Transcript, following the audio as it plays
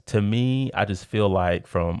to me, I just feel like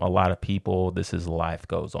from a lot of people, this is life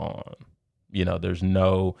goes on. You know, there's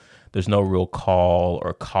no real call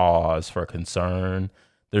or cause for concern.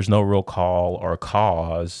 There's no real call or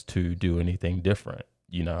cause to do anything different.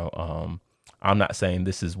 You know, I'm not saying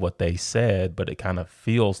this is what they said, but it kind of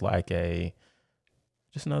feels like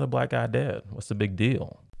just another black guy dead. What's the big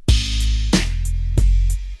deal?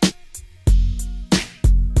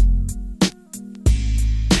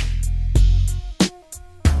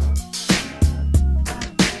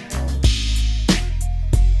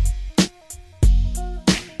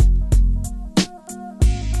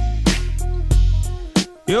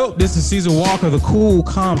 Yo, this is Caesar Walker, the cool,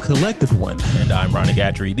 calm, collected one. And I'm Walker and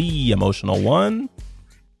Gatrey, the emotional one.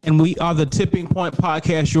 And we are the Tipping Point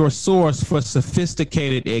Podcast, your source for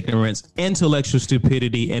sophisticated ignorance, intellectual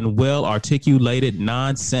stupidity, and well-articulated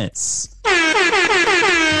nonsense. Walker!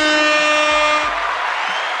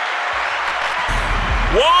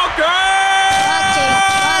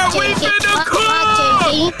 We finna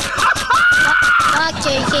cook!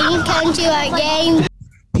 Walker, can you come to our game?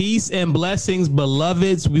 Peace and blessings,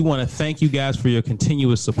 beloveds. We want to thank you guys for your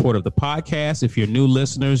continuous support of the podcast. If you're new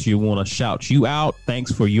listeners, you want to shout you out.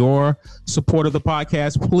 Thanks for your support of the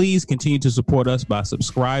podcast. Please continue to support us by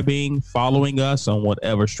subscribing, following us on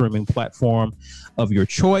whatever streaming platform of your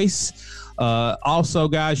choice. Also,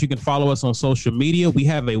 guys, you can follow us on social media. We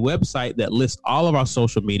have a website that lists all of our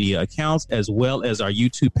social media accounts as well as our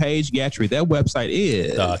YouTube page. Gatrey, that website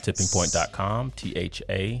is tippingpoint.com,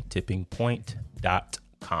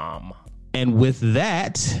 tippingpoint.com. And with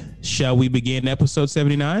that, shall we begin episode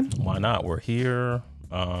 79? Why not? We're here.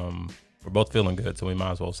 We're both feeling good, so we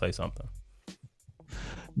might as well say something.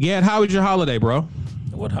 Gad, how was your holiday, bro?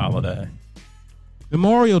 What holiday?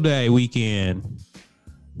 Memorial Day weekend.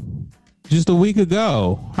 Just a week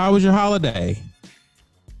ago. How was your holiday?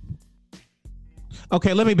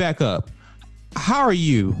 Okay, let me back up. How are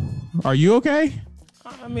you? Are you okay?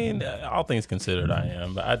 I mean, all things considered, I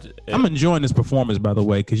am. But I'm enjoying this performance, by the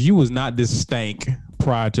way, because you was not this stank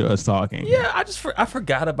prior to us talking. Yeah, I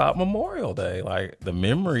forgot about Memorial Day. Like, the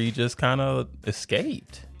memory just kind of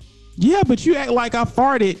escaped. Yeah, but you act like I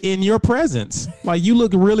farted in your presence. Like, you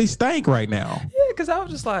look really stank right now. Yeah, because I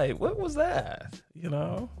was just like, what was that? You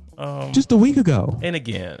know? Just a week ago. And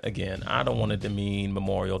again, I don't want to demean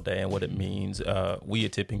Memorial Day and what it means. We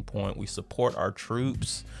at Tipping Point, we support our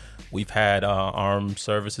troops. We've had armed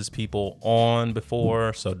services people on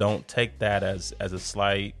before, so don't take that as a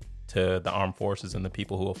slight to the armed forces and the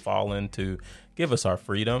people who have fallen to give us our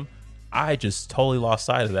freedom. I just totally lost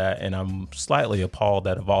sight of that, and I'm slightly appalled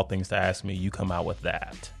that of all things to ask me, you come out with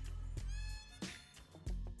that.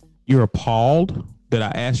 You're appalled that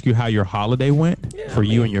I asked you how your holiday went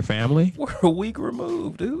you and your family? We're a week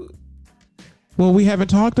removed, dude. Well, we haven't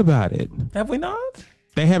talked about it. Have we not?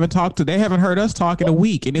 They haven't heard us talk in a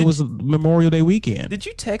week, and it was Memorial Day weekend. Did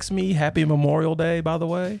you text me Happy Memorial Day, by the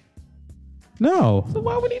way? No. So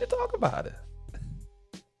why we need to talk about it?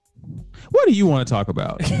 What do you want to talk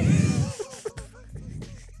about?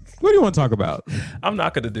 What do you want to talk about? I'm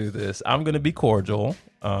not going to do this. I'm going to be cordial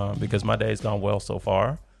because my day's gone well so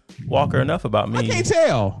far. Walker, enough about me. I can't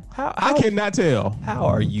tell. I cannot tell. How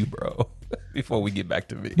are you, bro? Before we get back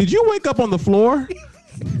to me. Did you wake up on the floor?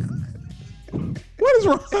 What is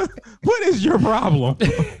wrong? What is your problem?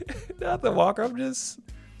 Nothing, Walker. I'm just,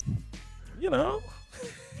 I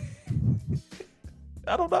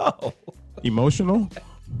don't know. Emotional?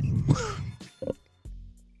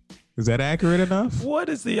 Is that accurate enough? What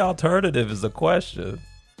is the alternative is the question.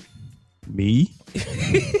 Me?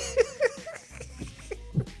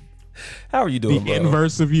 How are you doing, the bro?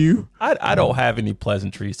 Inverse of you? I don't have any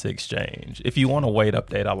pleasantries to exchange. If you want a weight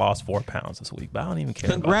update, I lost 4 pounds this week, but I don't even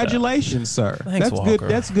care. Congratulations, sir. Thanks, that's Walker. good.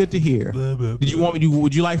 That's good to hear. Did you want me to?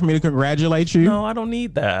 Would you like for me to congratulate you? No, I don't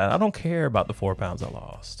need that. I don't care about the 4 pounds I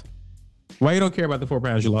lost. Why you don't care about the 4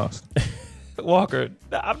 pounds you lost? Walker,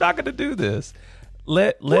 I'm not going to do this.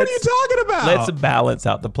 What are you talking about? Let's balance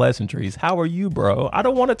out the pleasantries. How are you, bro? I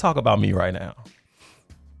don't want to talk about me right now.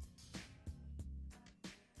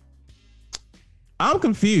 I'm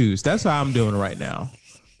confused. That's how I'm doing right now.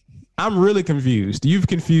 I'm really confused. You've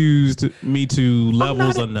confused me to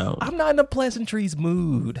levels unknown. I'm not in a pleasantries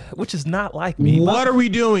mood, which is not like me. What are we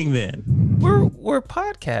doing then? We're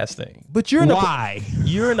podcasting, but you're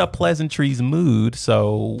in a pleasantries mood,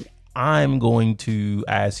 so I'm going to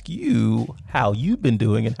ask you how you've been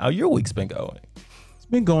doing and how your week's been going. It's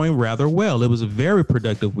been going rather well. It was a very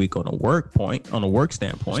productive week on a work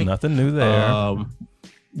standpoint. There's nothing new there.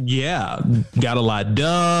 Yeah, got a lot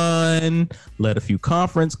done, led a few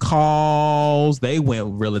conference calls. They went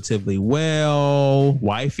relatively well.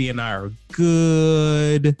 Wifey and I are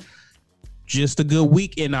good. Just a good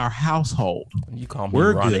week in our household. You call me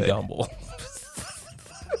We're Ronnie good. Gumble.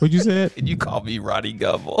 What'd you say? You call me Ronnie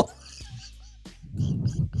Gumble.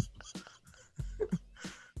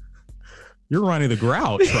 You're Ronnie the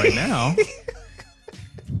Grouch right now.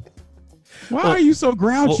 Why are you so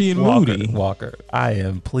grouchy and moody? Walker, I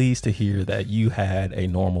am pleased to hear that you had a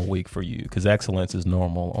normal week for you, because excellence is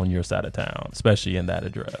normal on your side of town, especially in that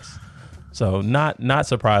address. So not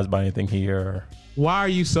surprised by anything here. Why are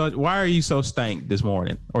you so stank this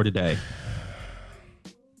morning or today?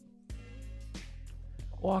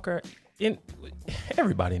 Walker,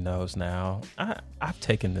 everybody knows now. I've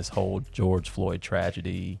taken this whole George Floyd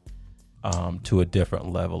tragedy to a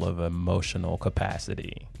different level of emotional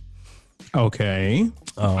capacity. Okay.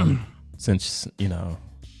 Since, we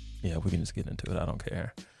can just get into it. I don't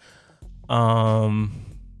care.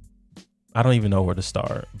 I don't even know where to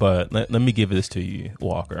start, but let me give this to you,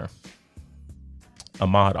 Walker.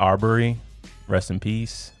 Ahmaud Arbery, rest in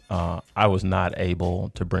peace. I was not able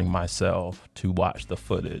to bring myself to watch the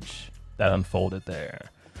footage that unfolded there.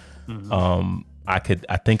 Mm-hmm.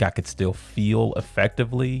 I think I could still feel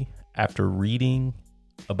effectively after reading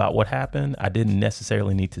about what happened. I didn't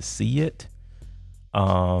necessarily need to see it.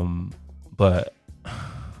 But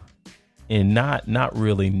in not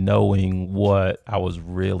really knowing what I was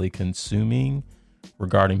really consuming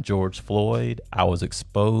regarding George Floyd, I was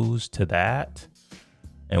exposed to that.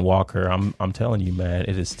 And Walker, I'm telling you, man,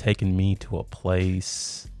 it has taken me to a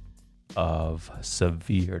place of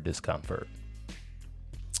severe discomfort.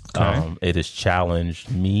 Okay. It has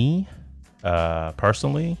challenged me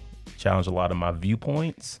personally, challenged a lot of my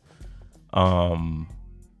viewpoints, challenged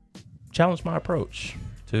my approach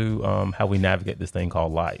to how we navigate this thing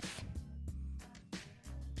called life.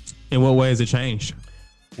 In what way has it changed?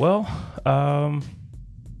 Well, I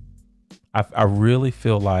really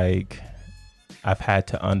feel like I've had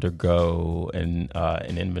to undergo an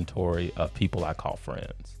inventory of people I call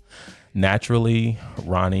friends. Naturally,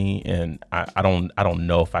 Ronnie, and I don't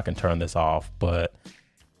know if I can turn this off, but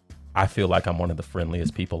I feel like I'm one of the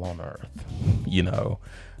friendliest people on earth,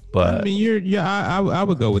 But I mean, I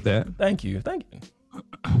would go with that. Thank you.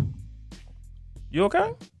 You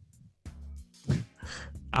okay?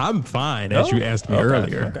 I'm fine, as you asked me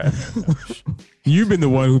earlier. Okay. You've been the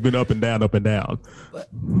one who's been up and down.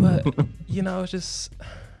 But it's just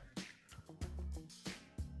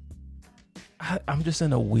I'm just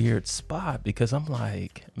in a weird spot, because I'm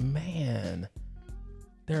like, man,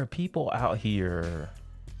 there are people out here,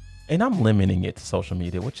 and I'm limiting it to social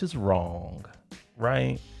media, which is wrong,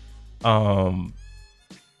 right?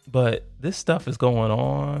 But this stuff is going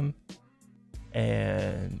on,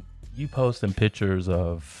 and you posting pictures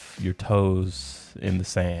of your toes in the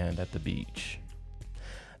sand at the beach.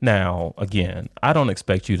 Now, again, I don't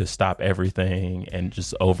expect you to stop everything and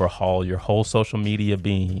just overhaul your whole social media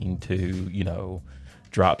being to,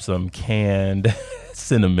 drop some canned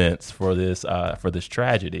sentiments for this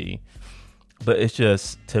tragedy. But it's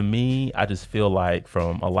just, to me, I just feel like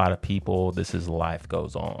from a lot of people, this is life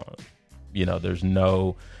goes on. There's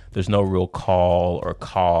no real call or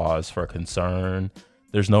cause for concern.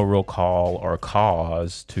 There's no real call or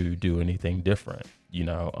cause to do anything different.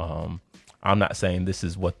 I'm not saying this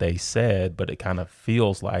is what they said, but it kind of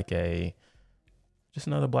feels like just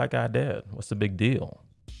another black guy dead. What's the big deal?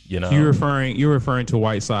 You're referring to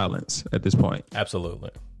white silence at this point. Absolutely.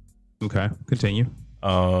 Okay, continue.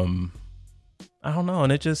 I don't know,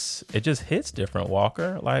 and it just hits different,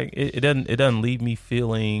 Walker. Like it doesn't leave me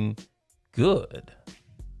feeling good.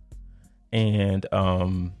 And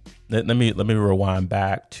let me rewind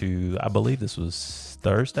back to, I believe this was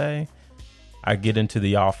Thursday. I get into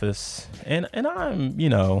the office, and I'm,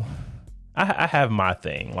 I have my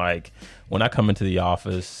thing. Like when I come into the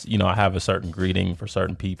office, I have a certain greeting for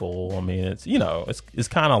certain people. I mean, it's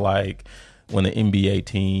kind of like when the NBA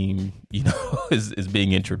team, is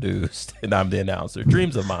being introduced, and I'm the announcer.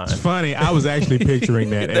 Dreams of mine. It's funny. I was actually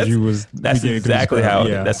picturing that as you was. That's exactly how.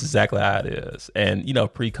 Yeah. That's exactly how it is. And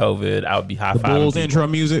pre-COVID, I would be high-fiving. The Bulls intro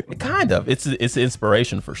music. Kind of. It's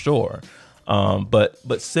inspiration for sure.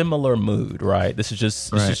 But similar mood, right? This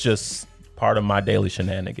is just part of my daily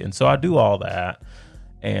shenanigans. So I do all that,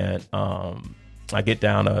 and I get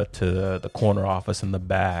down to the corner office in the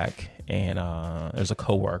back, and there's a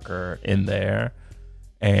coworker in there,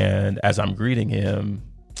 and as I'm greeting him,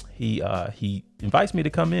 he invites me to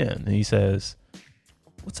come in, and he says,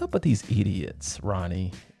 "What's up with these idiots,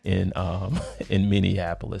 Ronnie, in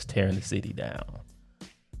Minneapolis tearing the city down?"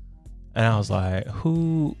 And I was like,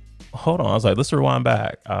 hold on. I was like, let's rewind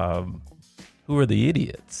back. Who are the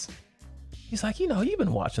idiots? He's like, you've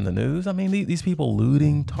been watching the news. I mean, these people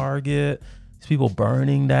looting Target, these people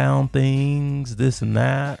burning down things, this and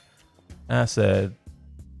that. And I said,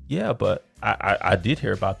 yeah, but I did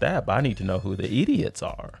hear about that, but I need to know who the idiots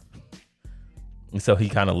are. And so he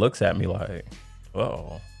kind of looks at me like,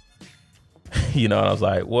 oh, and I was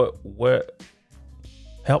like, what?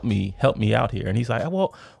 Help me out here. And he's like,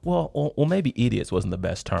 well, maybe idiots wasn't the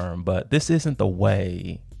best term, but this isn't the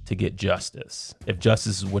way to get justice. If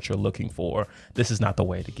justice is what you're looking for, this is not the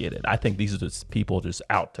way to get it. I think these are just people just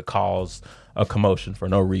out to cause a commotion for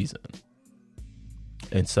no reason.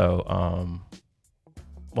 And so,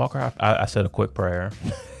 Walker, I said a quick prayer.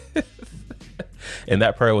 And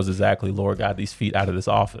that prayer was exactly, Lord God, these feet out of this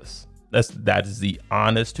office. That is the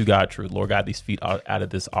honest to God truth. Lord God, these feet out of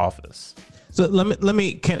this office. So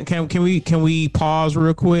can we pause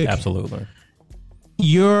real quick? Absolutely.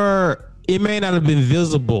 It may not have been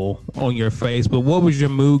visible on your face, but what was your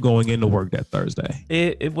mood going into work that Thursday?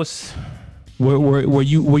 It was. Were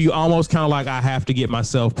you almost kind of like, I have to get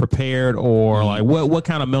myself prepared, or like what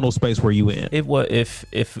kind of mental space were you in? It was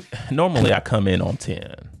if normally I come in on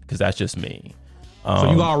 10 because that's just me.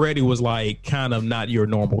 So you already was like kind of not your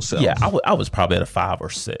normal self. Yeah, I was probably at a 5 or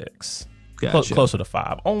 6. Gotcha. Closer to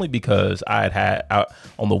 5, only because I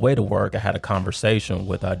on the way to work, I had a conversation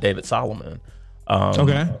with David Solomon.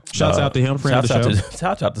 Okay. Shouts out to him, friend of the show.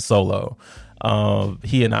 Shouts out to Solo.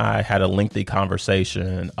 He and I had a lengthy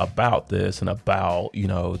conversation about this and about,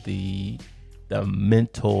 the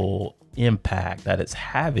mental impact that it's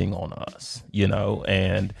having on us,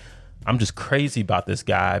 and I'm just crazy about this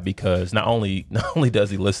guy because not only does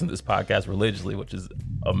he listen to this podcast religiously, which is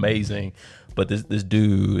amazing, but this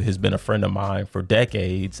dude has been a friend of mine for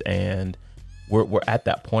decades, and we're at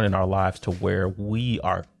that point in our lives to where we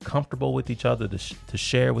are comfortable with each other to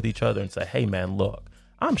share with each other and say, hey man, look,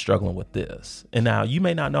 I'm struggling with this. And now you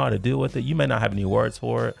may not know how to deal with it. You may not have any words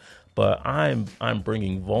for it, but I'm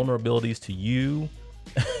bringing vulnerabilities to you,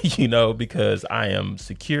 because I am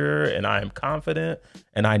secure and I am confident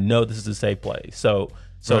and I know this is a safe place. So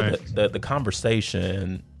right. the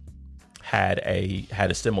conversation had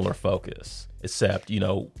a similar focus, except,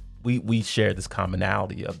 we shared this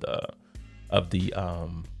commonality of the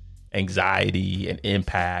anxiety and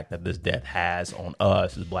impact that this death has on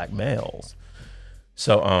us as Black males.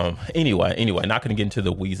 So anyway, not going to get into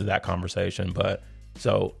the weeds of that conversation, but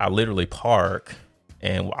so I literally park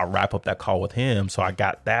and I wrap up that call with him. So I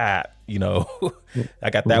got that, I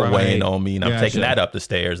got that right. weighing on me, and I'm taking that up the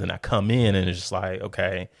stairs, and I come in and it's just like,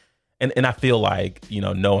 okay. And I feel like,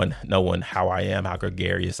 knowing how I am, how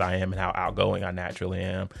gregarious I am, and how outgoing I naturally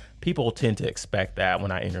am, people tend to expect that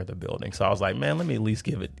when I enter the building. So I was like, man, let me at least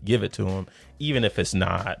give it to him, even if it's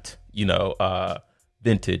not,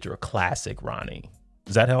 vintage or classic Ronnie.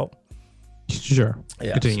 Does that help? Sure.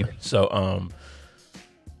 Yeah. Continue.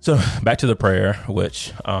 So back to the prayer,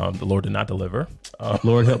 which the Lord did not deliver.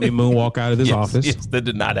 Lord, help me moonwalk out of this office. Yes, that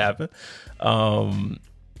did not happen.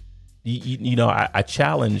 I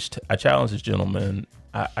challenged this gentleman.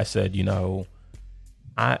 I said,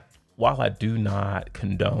 while I do not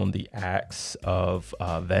condone the acts of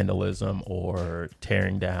vandalism or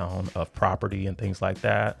tearing down of property and things like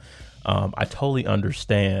that, I totally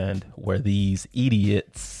understand where these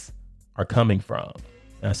idiots are coming from.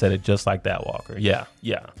 And I said it just like that, Walker. Yeah.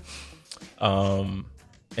 And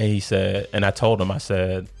he said, and I told him, I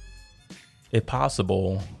said, if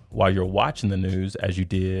possible, while you're watching the news, as you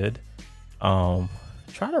did, try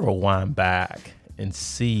to rewind back and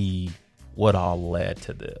see what all led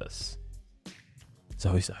to this.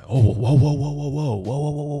 So he's like, oh, whoa.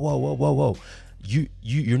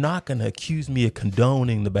 You're not going to accuse me of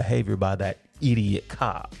condoning the behavior by that idiot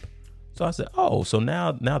cop. So I said, oh, so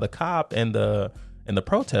now the cop and the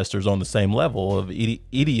protesters on the same level of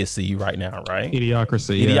idiocy right now, right?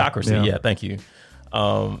 Idiocracy. Yeah. Thank you.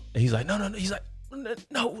 He's like, no. He's like,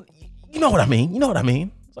 no, you know what I mean?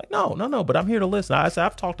 It's like, no, but I'm here to listen. I said,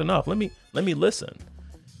 I've talked enough. Let me listen.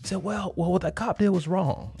 He said, well, what that cop did was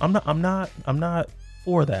wrong. I'm not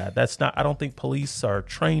for that. That's not, I don't think police are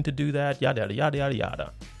trained to do that. Yada, yada, yada, yada,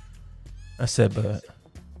 yada. I said, but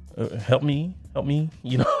help me, help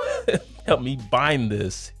me bind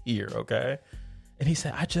this here. Okay. And he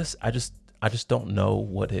said, I just don't know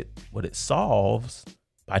what it solves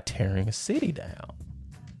by tearing a city down.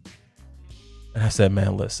 And I said,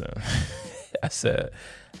 man, listen, I said,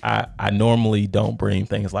 I normally don't bring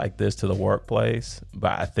things like this to the workplace,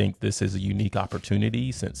 but I think this is a unique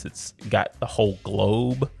opportunity since it's got the whole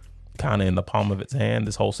globe kind of in the palm of its hand,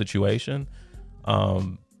 this whole situation.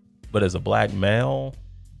 But as a Black male,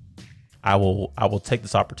 I will take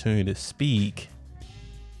this opportunity to speak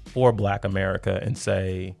for Black America and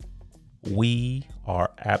say, we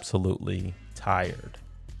are absolutely tired.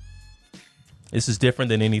 This is different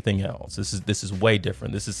than anything else. This is way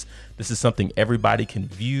different. This is something everybody can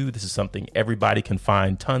view. This is something everybody can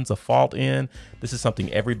find tons of fault in. This is something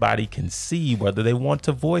everybody can see, whether they want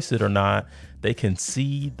to voice it or not. They can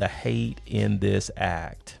see the hate in this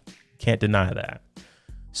act. Can't deny that.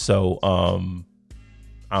 So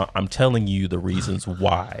I'm telling you the reasons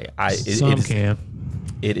why.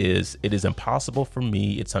 It is impossible for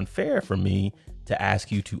me. It's unfair for me to ask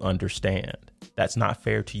you to understand. That's not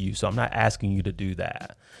fair to you. So I'm not asking you to do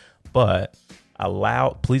that. But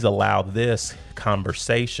please allow this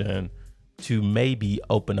conversation to maybe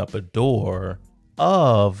open up a door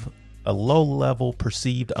of a low-level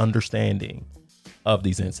perceived understanding of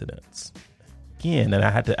these incidents. Again, and I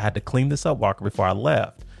had to clean this up, Walker, before I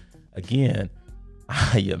left. Again,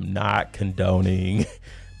 I am not condoning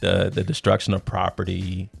the destruction of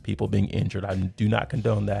property, people being injured. I do not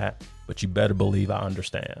condone that, but you better believe I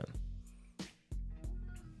understand.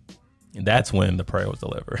 And that's when the prayer was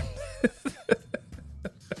delivered.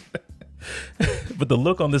 But the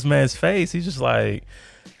look on this man's face, he's just like,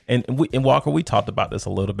 and Walker, we talked about this a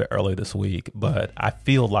little bit earlier this week, but I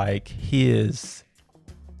feel like his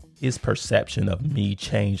perception of me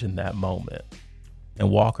changed in that moment. And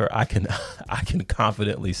Walker, I can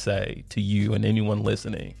confidently say to you and anyone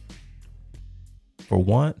listening, for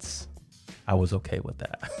once, I was okay with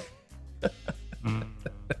that.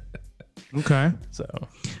 Okay. So,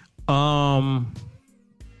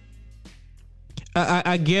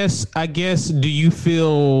 I guess, do you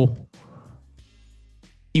feel,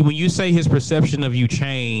 when you say his perception of you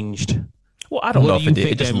changed? Well, I don't know if it did.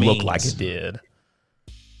 It just looked like it did.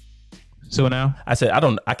 So now I said,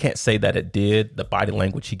 I can't say that it did. The body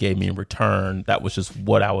language he gave me in return, that was just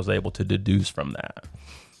what I was able to deduce from that.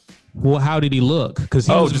 Well, how did he look? Because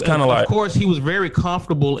he was just kind of like, of course, he was very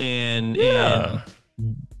comfortable in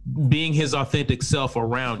being his authentic self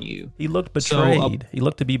around you. He looked betrayed. He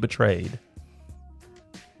looked to be betrayed.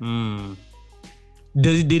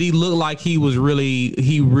 Did he look like he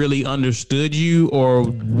really understood you, or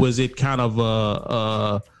was it kind of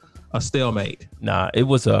a stalemate? Nah, it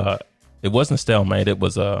wasn't a stalemate. It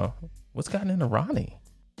was what's gotten into Ronnie?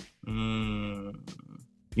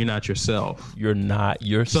 You're not yourself. You're not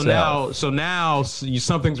yourself. So now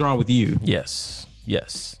something's wrong with you. Yes.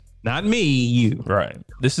 Not me, you. Right.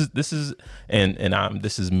 This is this is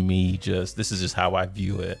me. This is just how I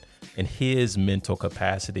view it. In his mental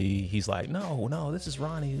capacity, he's like, no, this is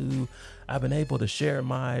Ronnie, who I've been able to share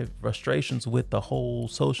my frustrations with the whole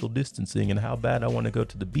social distancing and how bad I want to go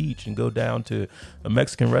to the beach and go down to a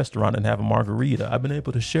Mexican restaurant and have a margarita. I've been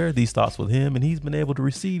able to share these thoughts with him, and he's been able to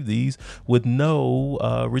receive these with no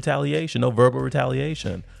retaliation, no verbal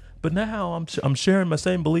retaliation. But now I'm sharing my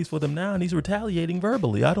same beliefs with him now, and he's retaliating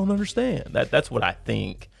verbally. I don't understand. That's what I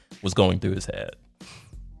think was going through his head.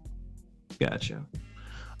 Gotcha.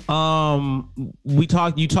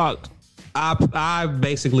 You talked. I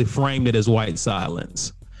basically framed it as white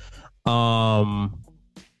silence. What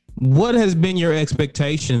has been your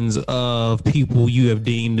expectations of people you have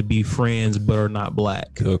deemed to be friends but are not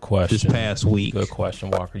Black? Good question. This past week. Good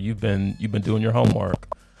question, Walker. You've been doing your homework.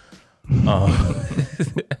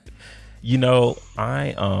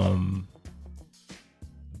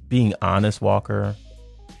 Being honest, Walker,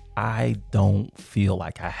 I don't feel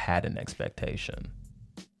like I had an expectation.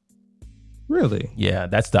 Really? Yeah,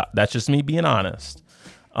 that's just me being honest.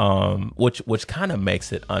 Which kind of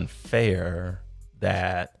makes it unfair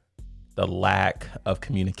that the lack of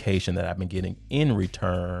communication that I've been getting in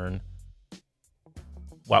return,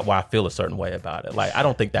 why I feel a certain way about it. Like, I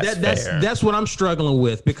don't think that's fair. That's what I'm struggling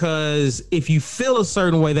with, because if you feel a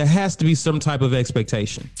certain way, there has to be some type of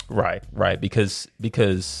expectation. Right.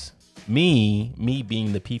 Because me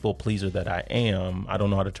being the people pleaser that I am, I don't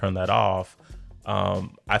know how to turn that off.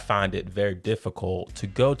 I find it very difficult to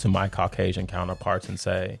go to my Caucasian counterparts and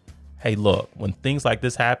say, hey, look, when things like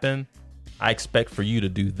this happen, I expect for you to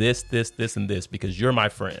do this, and this, because you're my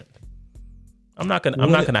friend. I'm not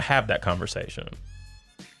gonna have that conversation.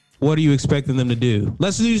 What are you expecting them to do?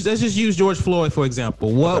 Let's just use George Floyd, for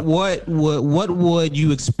example. What would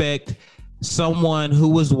you expect someone who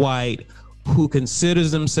was white, who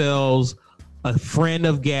considers themselves a friend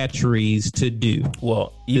of Gatrey's, to do?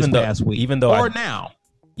 Well, even though I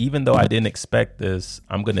didn't expect this,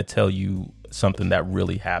 I'm going to tell you something that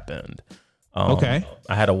really happened. Okay.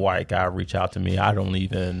 I had a white guy reach out to me. I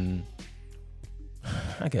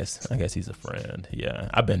guess he's a friend. Yeah.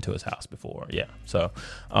 I've been to his house before. Yeah. So,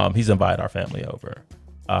 he's invited our family over.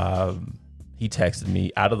 he texted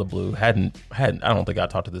me out of the blue. Hadn't I don't think I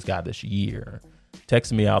talked to this guy this year.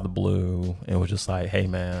 Texted me out of the blue and was just like, hey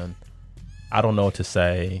man, I don't know what to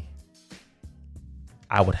say.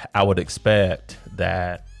 I would expect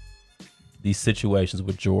that these situations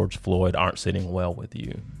with George Floyd aren't sitting well with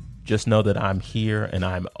you. Just know that I'm here and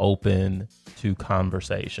I'm open to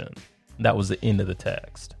conversation. That was the end of the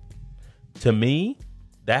text. To me,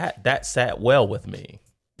 that sat well with me.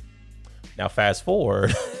 Now, fast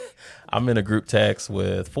forward, I'm in a group text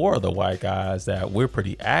with 4 other white guys that we're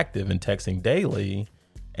pretty active in texting daily,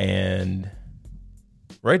 and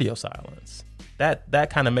radio silence. That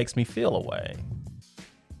kind of makes me feel away.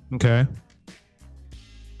 Okay.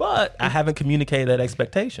 But I haven't communicated that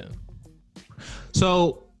expectation.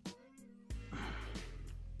 So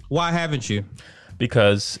why haven't you?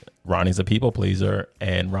 Because Ronnie's a people pleaser,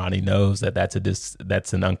 and Ronnie knows that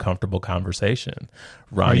that's an uncomfortable conversation.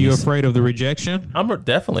 Are you afraid of the rejection? I'm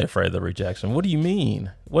definitely afraid of the rejection. What do you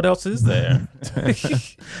mean? What else is there? I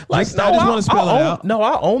just want to spell it out. No,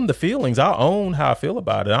 I own the feelings. I own how I feel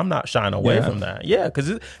about it. I'm not shying away from that. Yeah,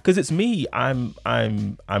 because it's me. I'm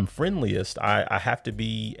friendliest. I have to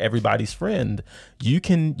be everybody's friend. You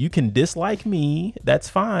can dislike me. That's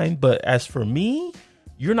fine. But as for me,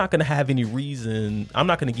 you're not going to have any reason. I'm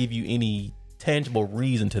not going to give you any tangible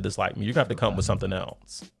reason to dislike me. You're going to have to come up with something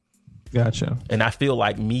else. Gotcha. And I feel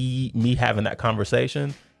like me having that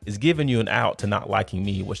conversation is giving you an out to not liking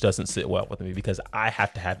me, which doesn't sit well with me because I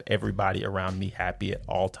have to have everybody around me happy at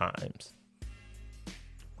all times.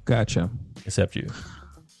 Gotcha. Except you.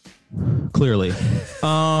 Clearly.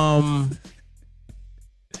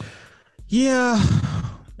 Yeah.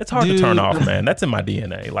 It's hard to turn off, man. That's in my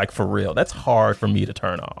DNA. Like, for real. That's hard for me to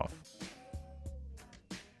turn off.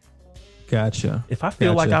 Gotcha. If I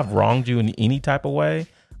feel like I've wronged you in any type of way,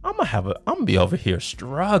 I'm gonna be over here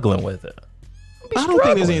struggling with it. I don't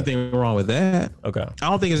think there's anything wrong with that. Okay. I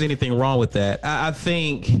don't think there's anything wrong with that. I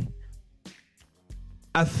think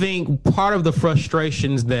part of the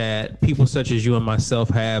frustrations that people such as you and myself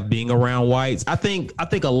have being around whites, I think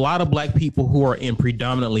a lot of black people who are in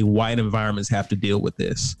predominantly white environments have to deal with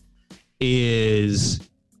this. Is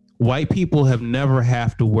white people have never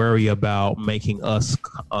have to worry about making us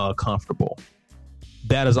comfortable.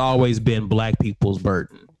 That has always been black people's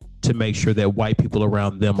burden, to make sure that white people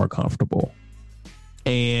around them are comfortable.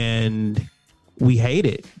 And we hate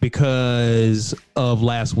it because of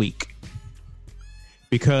last week.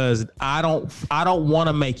 Because I don't want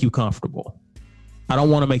to make you comfortable. I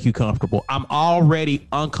don't want to make you comfortable. I'm already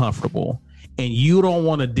uncomfortable, and you don't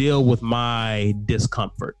want to deal with my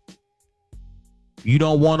discomfort. You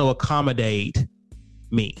don't want to accommodate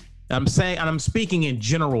me. I'm speaking in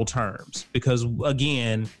general terms because,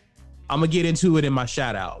 again, I'm going to get into it in my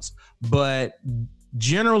shout outs. But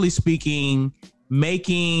generally speaking,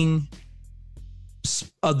 making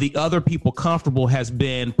the other people comfortable has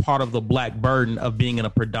been part of the black burden of being in a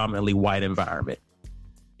predominantly white environment.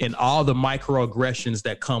 And all the microaggressions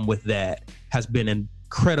that come with that has been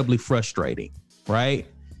incredibly frustrating, right?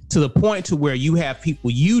 To the point to where you have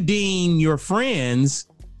people you deem your friends,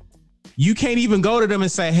 you can't even go to them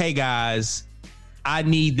and say, hey guys, I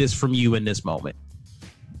need this from you in this moment.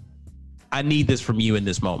 I need this from you in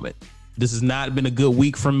this moment. This has not been a good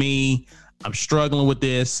week for me. I'm struggling with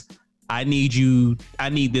this. I need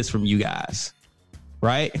this from you guys,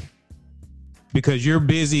 right? Because you're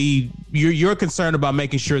busy, you're concerned about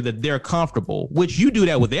making sure that they're comfortable, which you do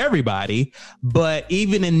that with everybody. But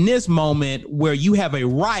even in this moment where you have a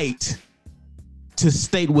right to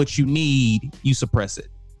state what you need, you suppress it.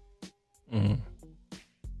 Mm-hmm.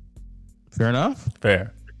 Fair enough?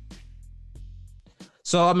 Fair.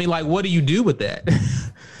 So, I mean, like, what do you do with that?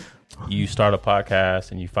 You start a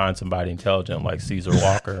podcast and you find somebody intelligent like Caesar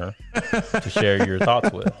Walker to share your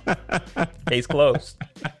thoughts with. Case closed.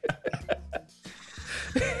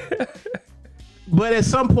 But at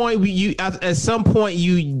some point,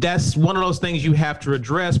 that's one of those things you have to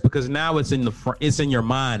address, because now it's in your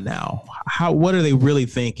mind now. What are they really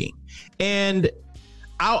thinking? And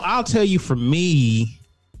I'll tell you, for me,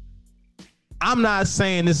 I'm not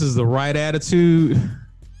saying this is the right attitude,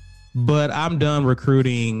 but I'm done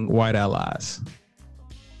recruiting white allies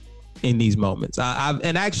in these moments.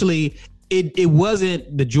 And actually, it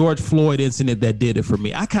wasn't the George Floyd incident that did it for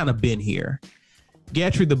me. I kind of been here.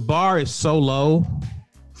 Gatrey, the bar is so low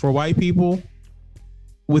for white people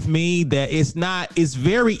with me that it's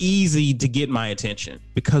very easy to get my attention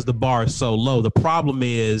because the bar is so low. The problem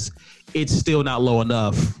is it's still not low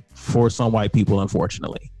enough for some white people,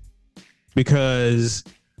 unfortunately, because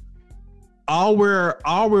all we're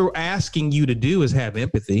asking you to do is have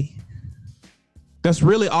empathy. That's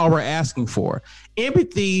really all we're asking for.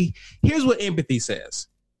 Empathy, here's what empathy says.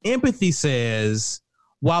 Empathy says,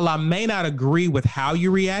 while I may not agree with how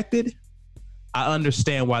you reacted, I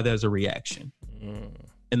understand why there's a reaction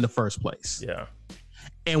in the first place. Yeah.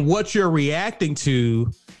 And what you're reacting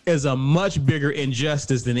to is a much bigger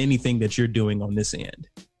injustice than anything that you're doing on this end.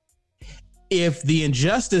 If the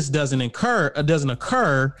injustice doesn't occur,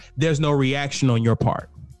 there's no reaction on your part.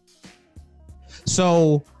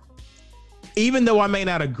 So even though I may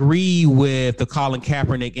not agree with the Colin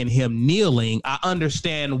Kaepernick and him kneeling, I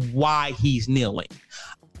understand why he's kneeling.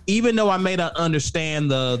 Even though I may not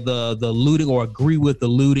understand the looting or agree with the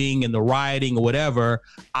looting and the rioting or whatever,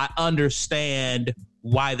 I understand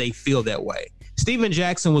why they feel that way. Steven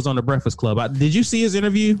Jackson was on the Breakfast Club. Did you see his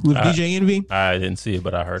interview with DJ Envy? I didn't see it,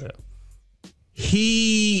 but I heard it.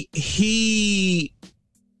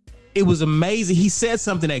 It was amazing. He said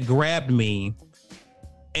something that grabbed me.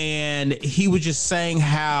 And he was just saying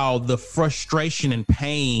how the frustration and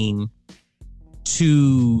pain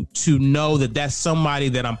to know that that's somebody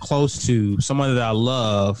that I'm close to, somebody that I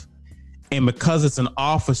love. And because it's an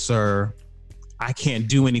officer, I can't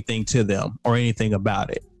do anything to them or anything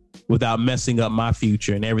about it without messing up my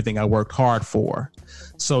future and everything I worked hard for.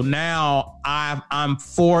 So now I'm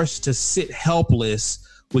forced to sit helpless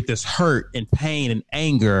with this hurt and pain and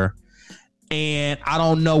anger. And I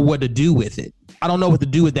don't know what to do with it. I don't know what to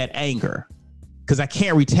do with that anger because I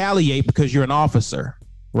can't retaliate because you're an officer,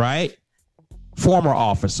 right? Former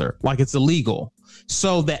officer, like it's illegal.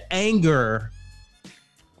 So the anger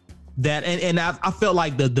that, and I felt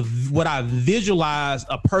like what I visualized,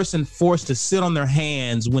 a person forced to sit on their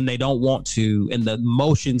hands when they don't want to, and the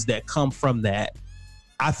emotions that come from that,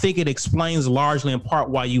 I think it explains largely in part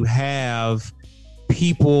why you have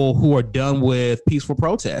people who are done with peaceful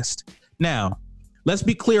protest. Now, let's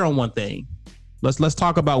be clear on one thing. Let's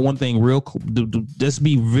talk about one thing let's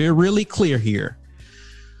be really clear here.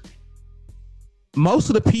 Most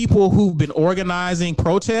of the people who've been organizing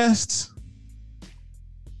protests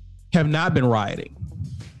have not been rioting.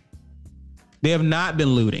 They have not been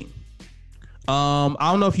looting. I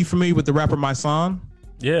don't know if you're familiar with the rapper My Son.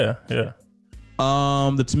 Yeah. The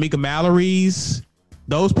Tamika Mallory's,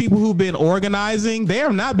 those people who've been organizing, they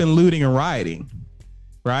have not been looting and rioting,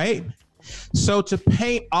 right? So to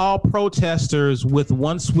paint all protesters with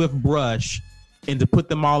one swift brush and to put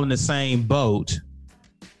them all in the same boat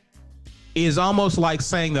is almost like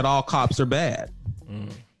saying that all cops are bad.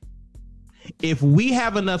 If we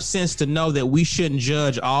have enough sense to know that we shouldn't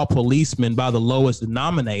judge all policemen by the lowest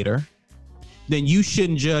denominator, then you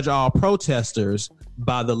shouldn't judge all protesters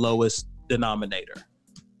by the lowest denominator.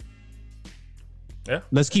 Yeah.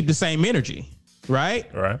 Let's keep the same energy, right?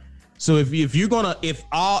 All right. So if you're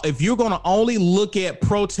gonna only look at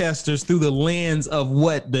protesters through the lens of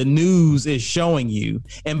what the news is showing you,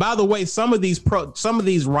 and by the way, some of these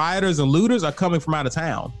rioters and looters are coming from out of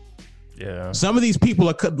town. Yeah. Some of these people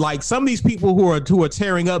are like some of these people who are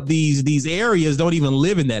tearing up these areas don't even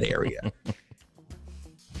live in that area.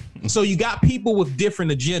 So you got people with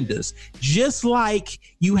different agendas, just like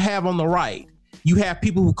you have on the right. You have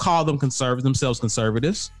people who call themselves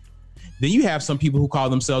conservatives. Then you have some people who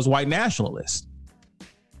call themselves white nationalists.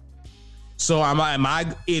 So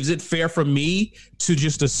is it fair for me to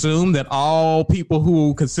just assume that all people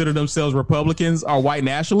who consider themselves Republicans are white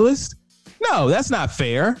nationalists? No, that's not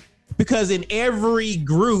fair, because in every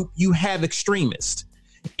group you have extremists.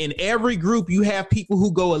 In every group you have people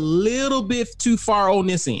who go a little bit too far on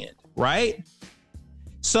this end, right?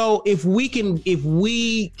 So if we can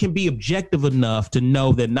be objective enough to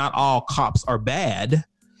know that not all cops are bad,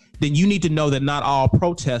 then you need to know that not all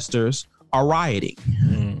protesters are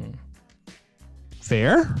rioting.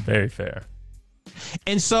 Fair? Very fair.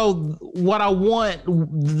 And so what I want,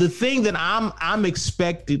 the thing that I'm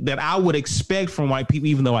expected, that I would expect from white people,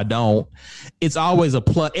 even though I don't, it's always a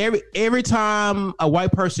plus. Every time a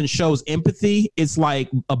white person shows empathy, it's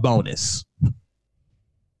like a bonus.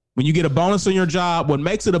 When you get a bonus on your job, what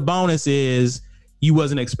makes it a bonus is you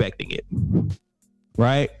wasn't expecting it,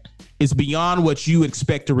 right? It's beyond what you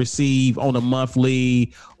expect to receive on a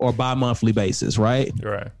monthly or bi-monthly basis, right?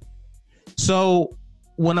 Right. So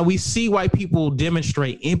when we see white people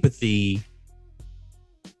demonstrate empathy,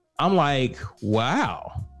 I'm like,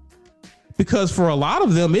 wow. Because for a lot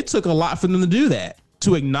of them, it took a lot for them to do that,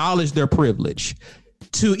 to acknowledge their privilege,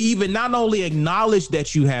 to even not only acknowledge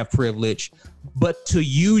that you have privilege, but to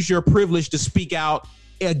use your privilege to speak out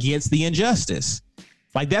against the injustice.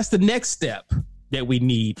 Like, that's the next step that we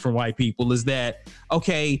need from white people, is that,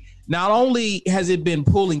 okay, not only has it been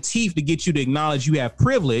pulling teeth to get you to acknowledge you have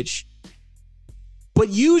privilege, but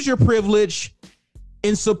use your privilege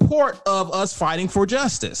in support of us fighting for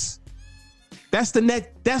justice.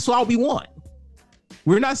 That's all we want.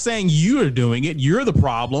 We're not saying you're doing it, you're the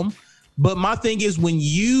problem. But my thing is, when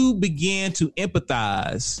you begin to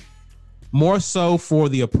empathize more so for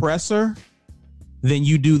the oppressor than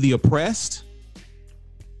you do the oppressed,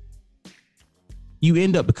 you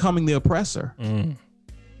end up becoming the oppressor.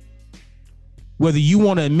 Whether you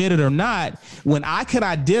want to admit it or not, when I can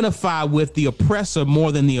identify with the oppressor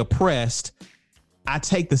more than the oppressed, I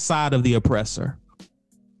take the side of the oppressor.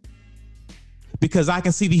 Because I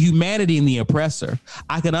can see the humanity in the oppressor.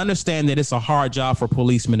 I can understand that it's a hard job for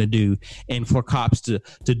policemen to do and for cops to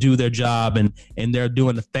do their job, and they're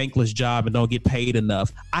doing a thankless job and don't get paid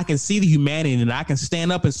enough. I can see the humanity, and I can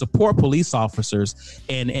stand up and support police officers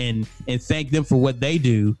and thank them for what they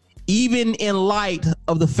do, even in light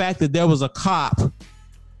of the fact that there was a cop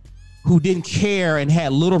who didn't care and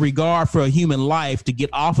had little regard for a human life to get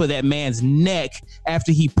off of that man's neck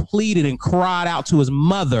after he pleaded and cried out to his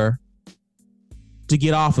mother to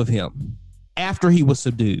get off of him after he was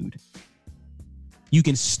subdued. You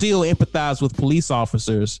can still empathize with police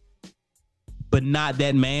officers, but not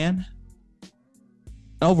that man.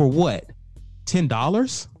 Over what? $10?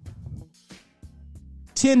 $10.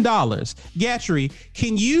 Gatrey,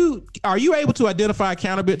 are you able to identify a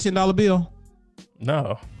counterfeit $10 bill?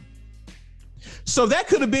 No. So that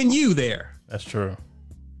could have been you there. That's true.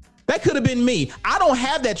 That could have been me. I don't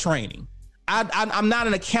have that training. I'm not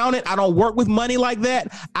an accountant. I don't work with money like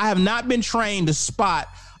that. I have not been trained to spot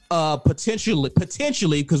potentially,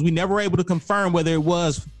 because we never were able to confirm whether it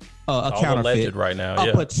was a counterfeit right now.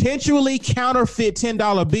 A potentially counterfeit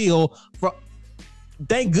 $10 bill.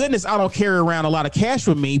 Thank goodness I don't carry around a lot of cash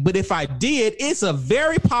with me. But if I did, it's a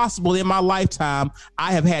very possible in my lifetime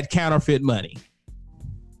I have had counterfeit money,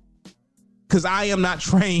 because I am not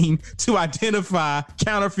trained to identify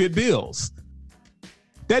counterfeit bills.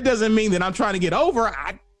 That doesn't mean that I'm trying to get over.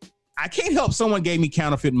 I can't help someone gave me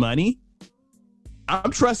counterfeit money. I'm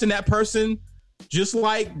trusting that person just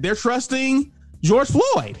like they're trusting George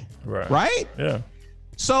Floyd. Right? Yeah.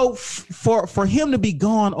 So for him to be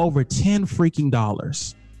gone over $10 freaking,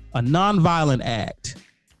 a nonviolent act,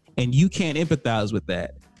 and you can't empathize with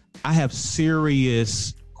that, I have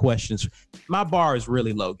serious questions. My bar is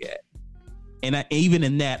really low, Gat. And even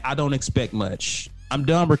in that, I don't expect much. I'm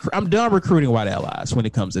done recruiting white allies when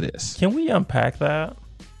it comes to this. Can we unpack that?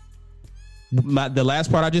 The last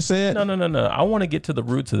part I just said? No. I want to get to the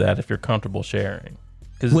roots of that if you're comfortable sharing.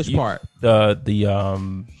 Which part? The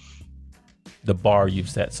bar you've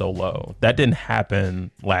set so low. That didn't happen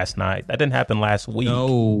last night. That didn't happen last week.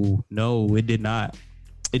 No, it did not.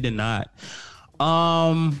 It did not.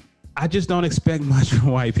 I just don't expect much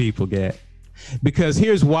from white people, Gat. Because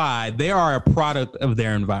here's why. They are a product of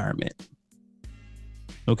their environment.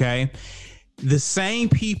 Okay, the same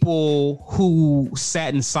people who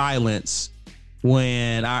sat in silence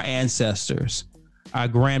when our ancestors, our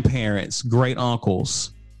grandparents, great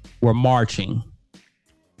uncles were marching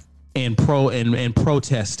and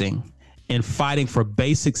protesting and fighting for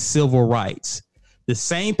basic civil rights. The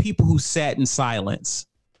same people who sat in silence,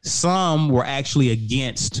 some were actually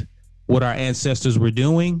against what our ancestors were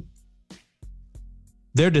doing.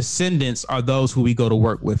 Their descendants are those who we go to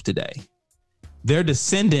work with today. Their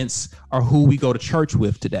descendants are who we go to church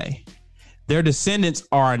with today. Their descendants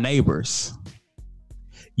are our neighbors.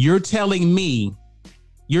 You're telling me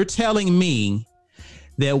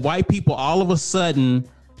that white people all of a sudden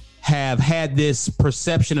have had this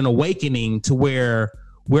perception and awakening to where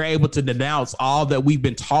we're able to denounce all that we've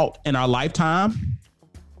been taught in our lifetime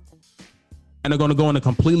and are going to go in a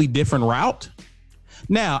completely different route?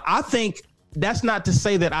 Now, I think that's not to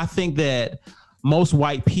say that I think that most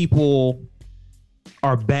white people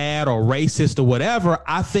are bad or racist or whatever.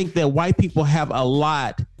 I think that white people have a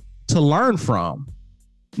lot to learn from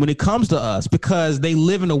when it comes to us, because they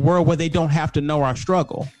live in a world where they don't have to know our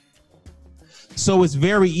struggle. So it's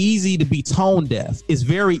very easy to be tone deaf. It's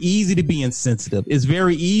very easy to be insensitive. It's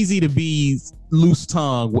very easy to be loose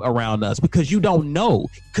tongue around us because you don't know,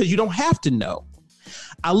 because you don't have to know.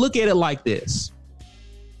 I look at it like this.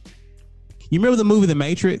 You remember the movie The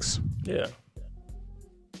Matrix? Yeah.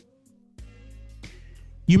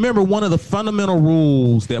 You remember one of the fundamental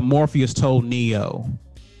rules that Morpheus told Neo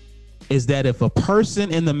is that if a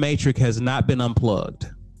person in the Matrix has not been unplugged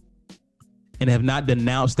and have not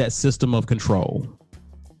denounced that system of control,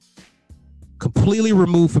 completely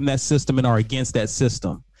removed from that system and are against that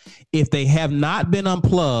system, if they have not been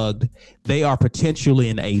unplugged, they are potentially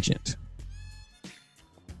an agent.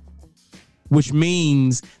 Which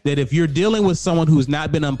means that if you're dealing with someone who's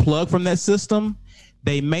not been unplugged from that system,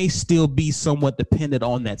 they may still be somewhat dependent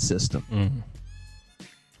on that system.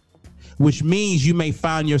 which means you may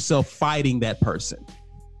find yourself fighting that person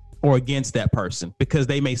or against that person because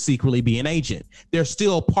they may secretly be an agent. They're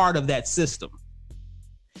still part of that system.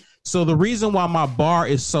 So the reason why my bar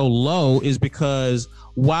is so low is because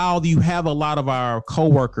while you have a lot of our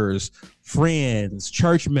coworkers, friends,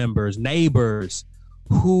 church members, neighbors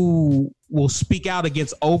who will speak out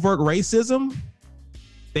against overt racism,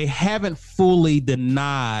 they haven't fully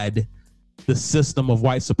denied the system of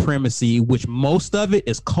white supremacy, which most of it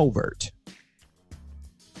is covert.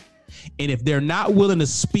 And if they're not willing to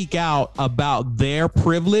speak out about their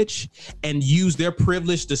privilege and use their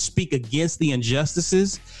privilege to speak against the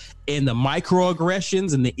injustices and the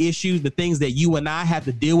microaggressions and the issues, the things that you and I have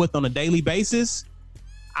to deal with on a daily basis,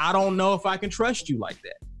 I don't know if I can trust you like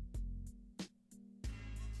that.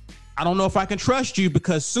 I don't know if I can trust you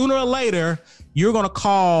because sooner or later, you're going to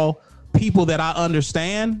call people that I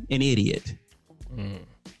understand an idiot.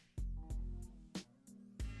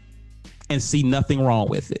 And see nothing wrong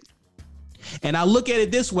with it. And I look at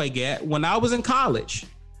it this way, Gat. When I was in college,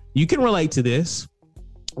 you can relate to this.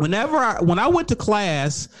 When I went to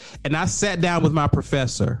class and I sat down with my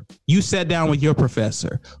professor, you sat down with your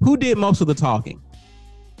professor. Who did most of the talking?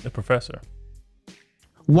 The professor.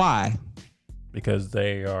 Why? Because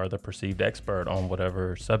they are the perceived expert on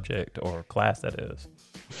whatever subject or class that is.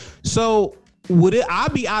 So would I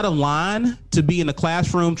be out of line to be in the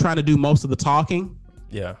classroom trying to do most of the talking?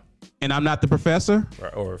 Yeah. And I'm not the professor?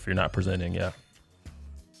 Or if you're not presenting, yeah.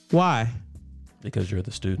 Why? Because you're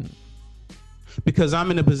the student. Because I'm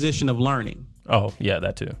in a position of learning. Oh, yeah,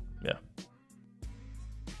 that too. Yeah.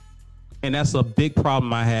 And that's a big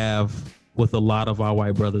problem I have with a lot of our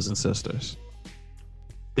white brothers and sisters.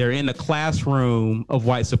 They're in the classroom of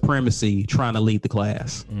white supremacy trying to lead the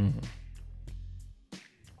class. Mm-hmm.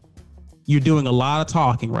 You're doing a lot of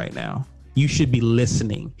talking right now. You should be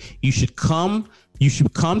listening. You should come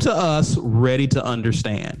to us ready to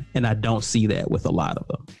understand. And I don't see that with a lot of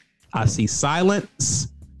them. I see silence.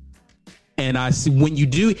 And I see when you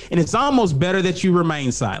do, and it's almost better that you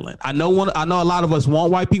remain silent. I know a lot of us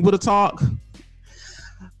want white people to talk.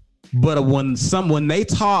 But when they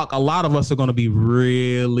talk, a lot of us are going to be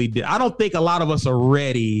really, I don't think a lot of us are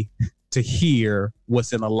ready to hear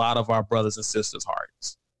what's in a lot of our brothers and sisters'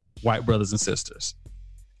 hearts, white brothers and sisters.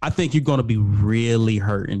 I think you're going to be really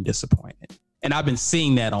hurt and disappointed. And I've been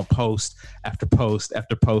seeing that on post after post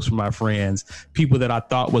after post from my friends, people that I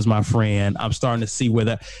thought was my friend. I'm starting to see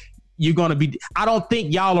where you're going to be. I don't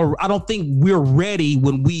think we're ready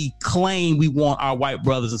when we claim we want our white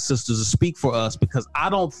brothers and sisters to speak for us, because I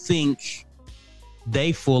don't think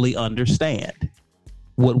they fully understand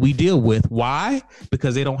what we deal with. Why?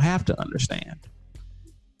 Because they don't have to understand.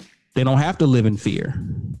 They don't have to live in fear.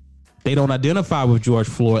 They don't identify with George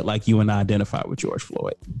Floyd like you and I identify with George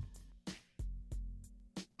Floyd.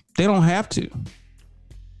 They don't have to.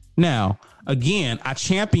 Now, again, I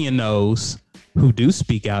champion those who do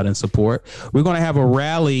speak out in support. We're going to have a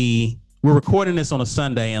rally. We're recording this on a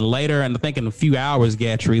Sunday, and later, and I think in a few hours,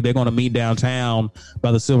 Gatrey, they're going to meet downtown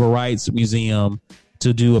by the Civil Rights Museum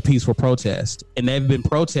to do a peaceful protest. And they've been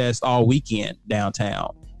protests all weekend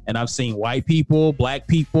downtown. And I've seen white people, black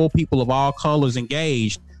people, people of all colors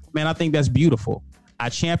engaged. Man, I think that's beautiful. I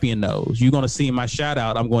champion those. You're going to see in my shout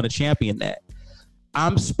out, I'm going to champion that.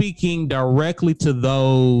 I'm speaking directly to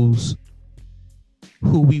those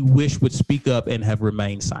who we wish would speak up and have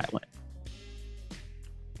remained silent.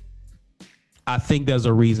 I think there's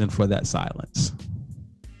a reason for that silence.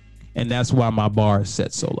 And that's why my bar is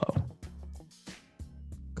set so low.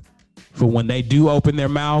 For when they do open their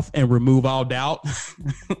mouth and remove all doubt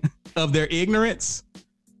of their ignorance,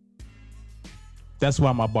 that's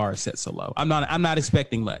why my bar is set so low. I'm not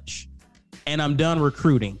expecting much. And I'm done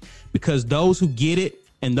recruiting, because those who get it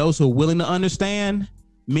and those who are willing to understand,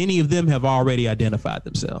 many of them have already identified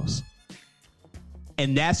themselves.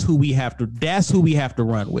 And that's who we have to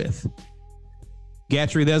run with.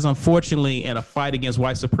 Gatrey, there's unfortunately, in a fight against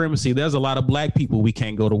white supremacy, there's a lot of black people we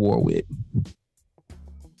can't go to war with.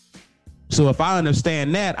 So if I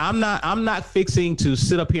understand that, I'm not fixing to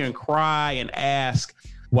sit up here and cry and ask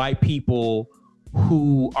white people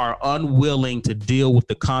who are unwilling to deal with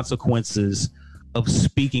the consequences of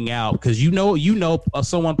speaking out, because you know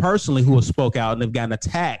someone personally who has spoke out and have gotten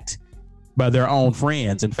attacked by their own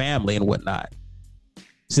friends and family and whatnot.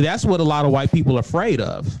 See, that's what a lot of white people are afraid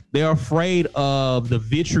of. They're afraid of the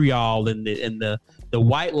vitriol and the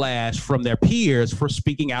white lash from their peers for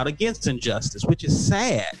speaking out against injustice, which is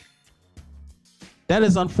sad. That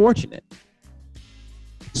is unfortunate.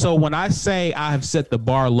 So when I say I have set the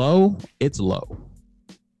bar low, it's low.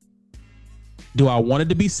 Do I want it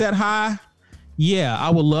to be set high? yeah, I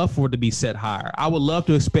would love for it to be set higher. I would love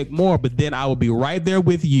to expect more, but then I would be right there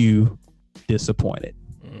with you, disappointed.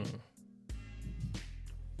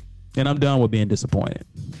 And I'm done with being disappointed.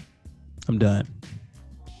 I'm done.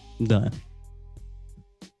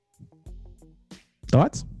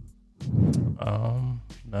 Thoughts?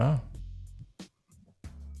 No.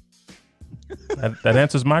 That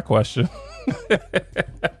answers my question.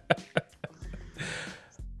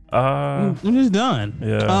 I'm just done.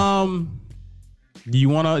 Yeah. Do you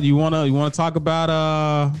wanna talk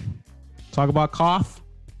about cough?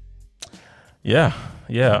 Yeah.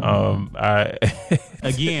 I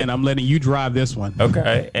Again, I'm letting you drive this one.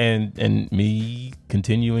 Okay, and me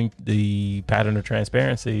continuing the pattern of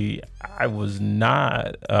transparency. I was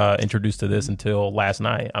not introduced to this until last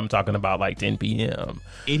night. I'm talking about like 10 p.m.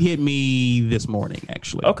 It hit me this morning,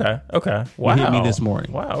 actually. Okay. Wow. It hit me this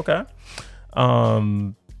morning. Wow. Okay.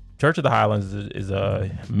 Church of the Highlands is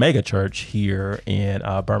a mega church here in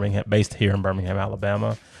Birmingham, based here in Birmingham,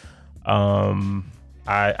 Alabama.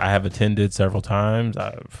 I have attended several times.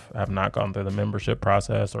 I have not gone through the membership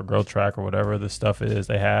process or growth track or whatever the stuff is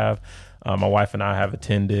they have. My wife and I have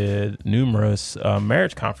attended numerous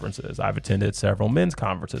marriage conferences. I've attended several men's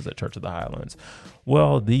conferences at Church of the Highlands.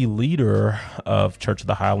 Well, the leader of Church of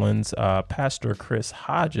the Highlands, Pastor Chris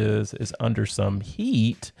Hodges, is under some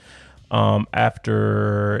heat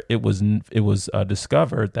after it was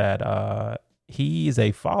discovered that he is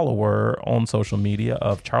a follower on social media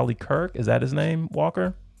of Charlie Kirk. Is that his name,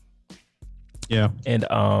 Walker? Yeah. And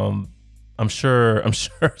I'm sure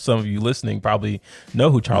some of you listening probably know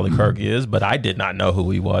who Charlie Kirk is, but I did not know who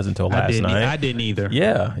he was until last night. I didn't either.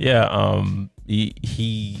 Yeah.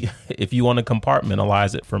 He if you want to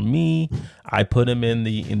compartmentalize it for me, I put him in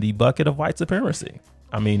the bucket of white supremacy.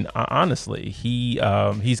 I mean, honestly,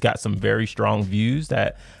 he's got some very strong views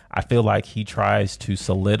that I feel like he tries to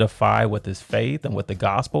solidify with his faith and with the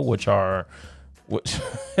gospel, which are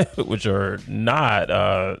not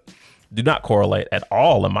do not correlate at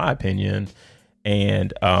all, in my opinion.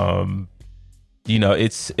 And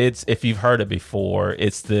it's if you've heard it before,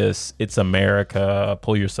 it's America,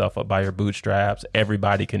 pull yourself up by your bootstraps,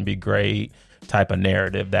 everybody can be great type of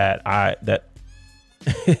narrative that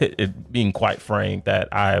being quite frank, that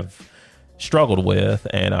I've struggled with,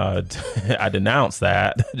 and I denounce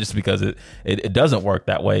that just because it doesn't work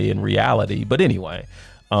that way in reality. But anyway,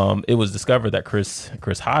 it was discovered that Chris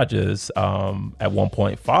Hodges at one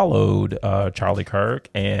point followed Charlie Kirk,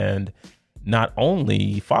 and not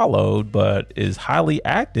only followed, but is highly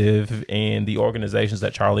active in the organizations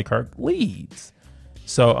that Charlie Kirk leads.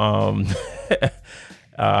 So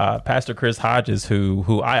Pastor Chris Hodges,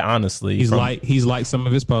 who I honestly he's like some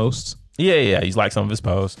of his posts. Yeah, he's like some of his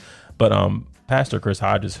posts. But Pastor Chris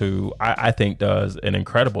Hodges, who I think does an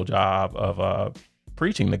incredible job of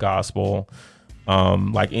preaching the gospel,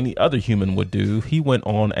 like any other human would do, he went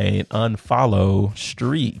on an unfollow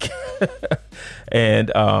streak,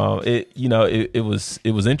 and it was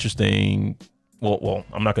interesting. Well,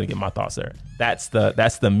 I'm not going to get my thoughts there. That's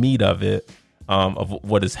the meat of it, of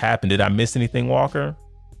what has happened. Did I miss anything, Walker?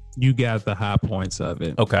 You got the high points of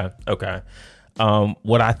it. Okay.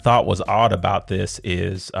 What I thought was odd about this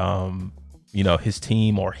is, his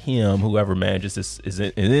team or him, whoever manages this is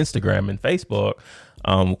in Instagram and Facebook,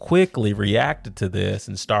 quickly reacted to this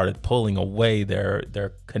and started pulling away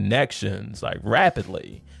their connections like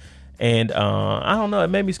rapidly. And I don't know, it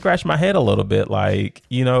made me scratch my head a little bit. Like,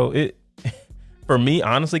 it for me,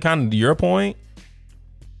 honestly, kind of to your point,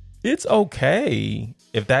 it's okay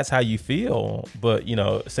if that's how you feel, but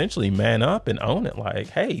essentially man up and own it. Like,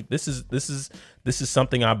 hey, this is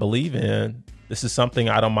something I believe in. This is something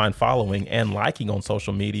I don't mind following and liking on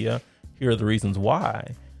social media. Here are the reasons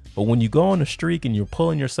why. But when you go on a streak and you're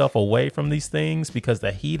pulling yourself away from these things because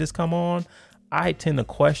the heat has come on, I tend to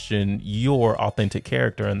question your authentic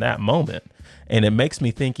character in that moment. And it makes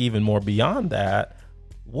me think even more beyond that.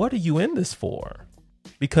 What are you in this for?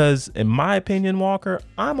 Because in my opinion, Walker,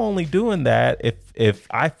 I'm only doing that if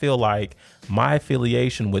I feel like my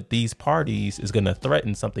affiliation with these parties is going to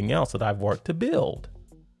threaten something else that I've worked to build.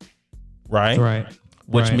 Right.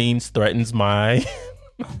 Which means threatens my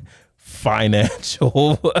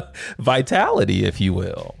financial vitality, if you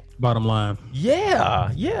will. Bottom line.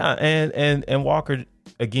 Yeah. And Walker,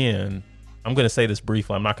 again, I'm going to say this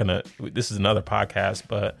briefly. This is another podcast,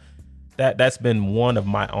 but that's been one of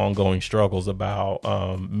my ongoing struggles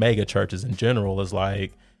about mega churches in general, is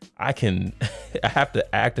like I have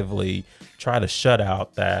to actively try to shut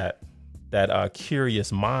out that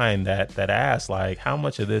curious mind that asks, like, how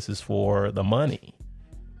much of this is for the money,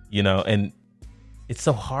 and it's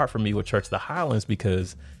so hard for me with Church of the Highlands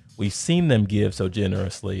because We've seen them give so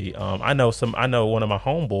generously. I know one of my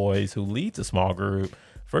homeboys who leads a small group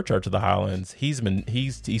for Church of the Highlands. He's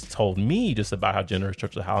told me just about how generous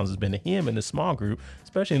Church of the Highlands has been to him in this small group,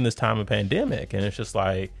 especially in this time of pandemic. And it's just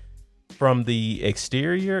like, from the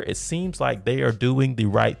exterior, it seems like they are doing the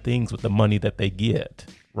right things with the money that they get,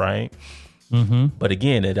 right? Mm-hmm. But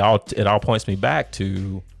again, it all points me back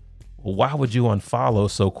to, well, why would you unfollow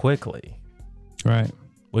so quickly? Right.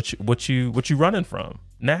 What you running from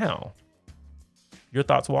now? Your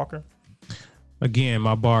thoughts, Walker? Again,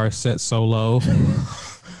 my bar is set so low.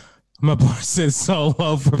 My bar is set so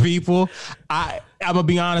low for people. I'm gonna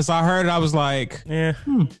be honest. I heard it. I was like, yeah.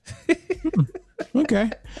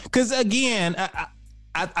 Okay. Because again,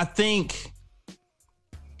 I think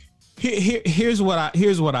here's what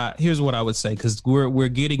I would say, because we're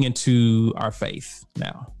getting into our faith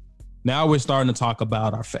now. Now we're starting to talk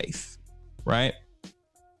about our faith, right?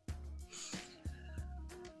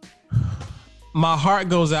 My heart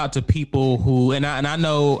goes out to people who, and I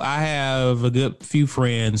know I have a good few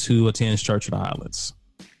friends who attend Church of the Highlands.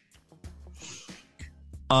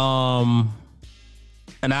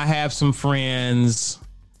 And I have some friends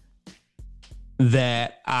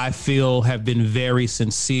that I feel have been very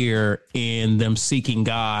sincere in them seeking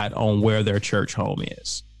God on where their church home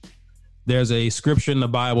is. There's a scripture in the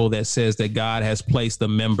Bible that says that God has placed the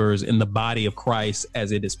members in the body of Christ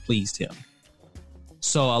as it has pleased him.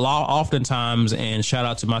 So oftentimes, and shout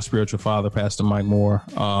out to my spiritual father, Pastor Mike Moore,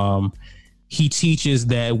 he teaches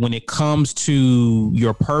that when it comes to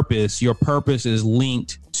your purpose is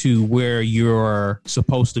linked to where you're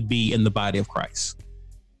supposed to be in the body of Christ,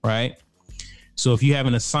 right? So if you have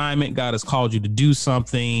an assignment, God has called you to do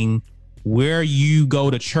something, where you go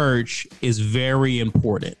to church is very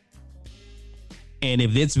important. And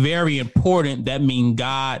if it's very important, that means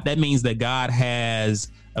that God has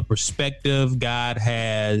a perspective. God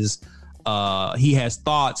has he has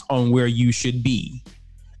thoughts on where you should be.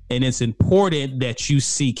 And it's important that you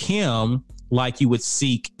seek him like you would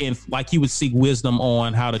seek wisdom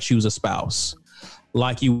on how to choose a spouse,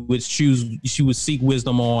 like you would seek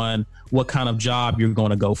wisdom on what kind of job you're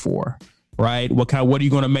going to go for, right? What are you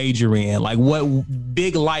going to major in? Like, what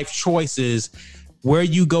big life choices, where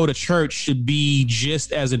you go to church should be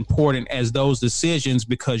just as important as those decisions,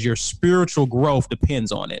 because your spiritual growth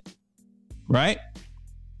depends on it, right?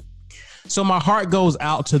 So my heart goes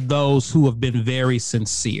out to those who have been very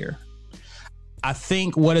sincere. I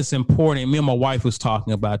think what is important, me and my wife was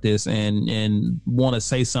talking about this and want to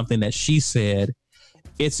say something that she said.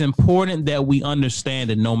 It's important that we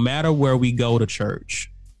understand that no matter where we go to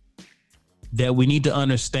church, that we need to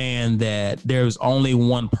understand that there's only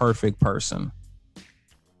one perfect person,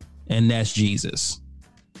 and that's Jesus.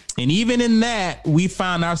 And even in that, we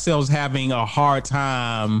find ourselves having a hard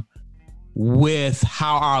time with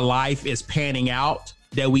how our life is panning out,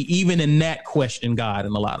 that we even in that question God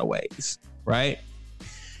in a lot of ways, right?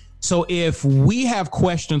 So if we have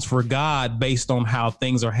questions for God based on how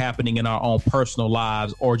things are happening in our own personal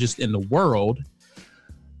lives or just in the world,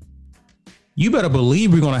 you better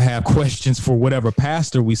believe we're going to have questions for whatever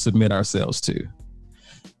pastor we submit ourselves to.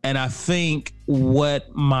 And I think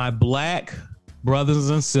what my Black brothers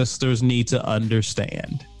and sisters need to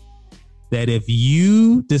understand, that if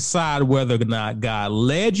you decide whether or not God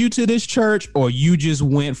led you to this church or you just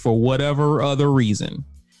went for whatever other reason,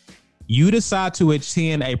 you decide to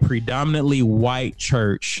attend a predominantly white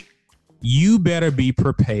church, you better be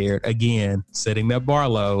prepared. Again, setting that bar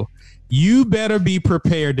low, you better be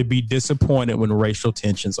prepared to be disappointed when racial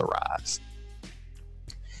tensions arise.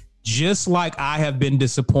 Just like I have been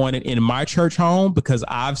disappointed in my church home because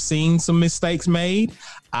I've seen some mistakes made.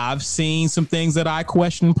 I've seen some things that I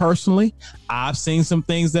question personally. I've seen some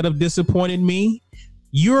things that have disappointed me.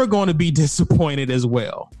 You're going to be disappointed as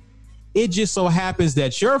well. It just so happens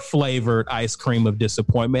that your flavored ice cream of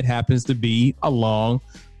disappointment happens to be along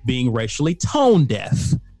being racially tone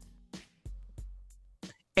deaf.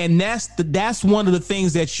 And that's one of the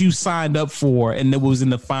things that you signed up for, and that was in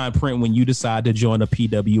the fine print when you decide to join a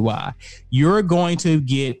PWI. You're going to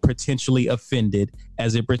get potentially offended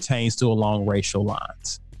as it pertains to along racial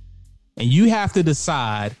lines. And you have to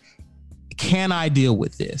decide, can I deal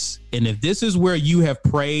with this? And if this is where you have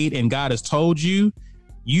prayed and God has told you,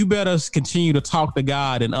 you better continue to talk to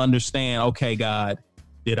God and understand, okay, God,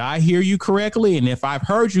 did I hear you correctly? And if I've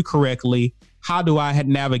heard you correctly, how do I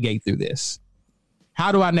navigate through this?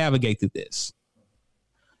 How do I navigate through this?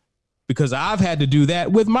 Because I've had to do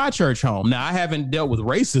that with my church home. Now, I haven't dealt with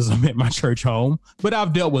racism at my church home, but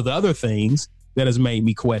I've dealt with other things that has made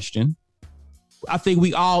me question. I think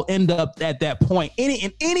we all end up at that point.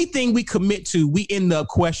 Anything we commit to, we end up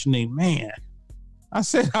questioning, man, I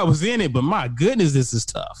said I was in it, but my goodness, this is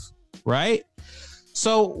tough, right?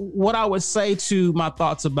 So what I would say to my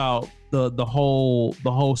thoughts about the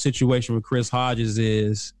whole situation with Chris Hodges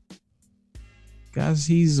is, guys,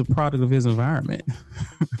 he's a product of his environment.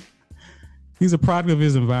 He's a product of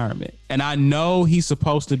his environment. And I know he's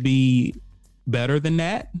supposed to be better than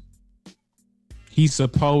that. He's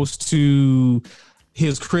supposed to,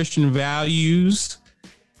 his Christian values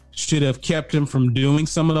should have kept him from doing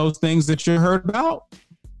some of those things that you heard about.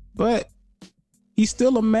 But he's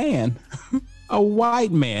still a man, a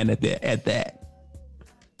white man at that.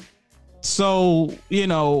 So, you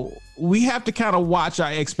know, we have to kind of watch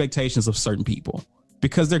our expectations of certain people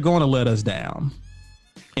because they're going to let us down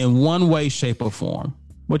in one way, shape, or form.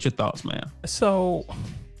 What's your thoughts, man? So,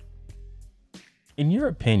 in your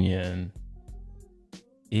opinion,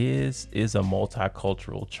 is a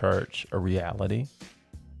multicultural church a reality?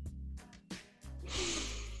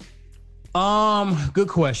 Good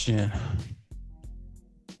question.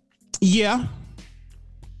 Yeah,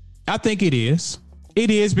 I think it is. It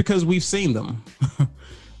is because we've seen them.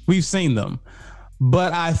 We've seen them.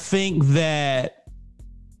 But I think that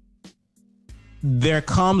there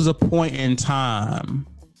comes a point in time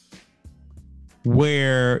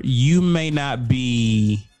where you may not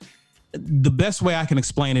be, the best way I can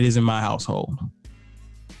explain it is in my household.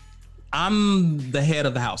 I'm the head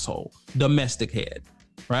of the household, domestic head,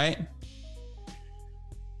 right?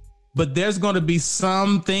 But there's going to be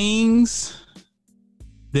some things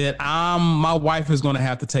that my wife is going to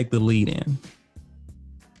have to take the lead in,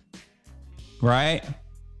 right?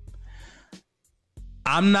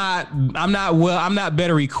 I'm not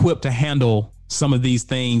better equipped to handle some of these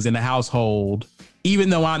things in the household, even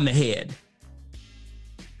though I'm the head.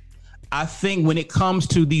 I think when it comes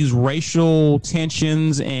to these racial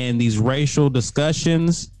tensions and these racial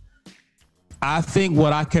discussions, I think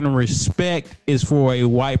what I can respect is for a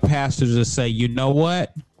white pastor to say, you know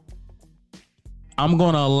what? I'm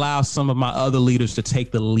going to allow some of my other leaders to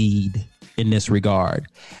take the lead in this regard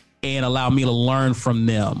and allow me to learn from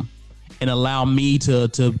them and allow me to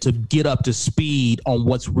get up to speed on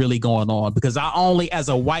what's really going on. Because as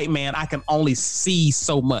a white man, I can only see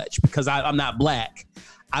so much because I'm not black.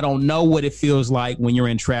 I don't know what it feels like when you're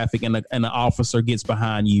in traffic and an officer gets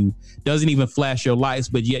behind you, doesn't even flash your lights,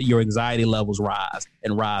 but yet your anxiety levels rise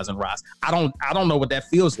and rise and rise. I don't know what that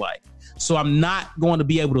feels like. So I'm not going to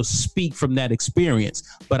be able to speak from that experience,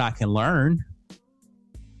 but I can learn.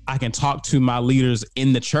 I can talk to my leaders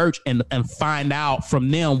in the church and find out from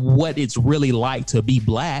them what it's really like to be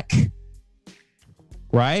black.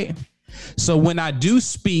 Right? So when I do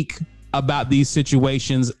speak about these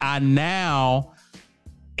situations, I now,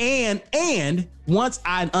 and once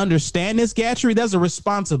I understand this, Gatrey, there's a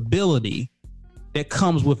responsibility that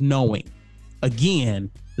comes with knowing. Again,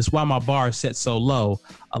 that's why my bar is set so low.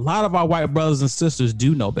 A lot of our white brothers and sisters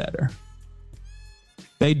do know better.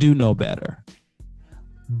 They do know better.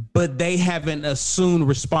 But they haven't assumed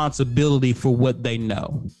responsibility for what they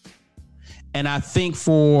know. And I think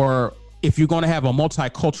if you're going to have a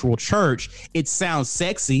multicultural church, it sounds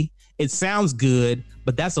sexy, it sounds good,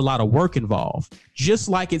 but that's a lot of work involved. Just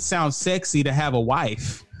like it sounds sexy to have a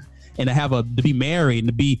wife and to be married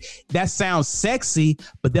and that sounds sexy,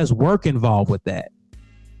 but there's work involved with that.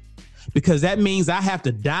 Because that means I have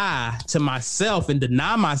to die to myself and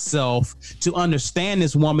deny myself to understand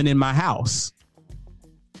this woman in my house.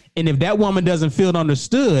 And if that woman doesn't feel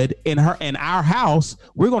understood in our house,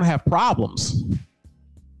 we're going to have problems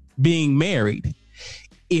being married.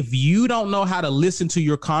 If you don't know how to listen to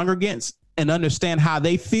your congregants and understand how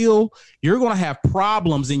they feel, you're going to have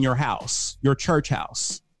problems in your house, your church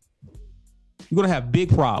house. You're going to have big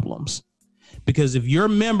problems because if your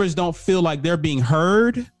members don't feel like they're being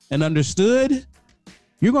heard and understood,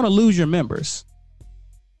 you're going to lose your members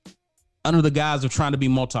under the guise of trying to be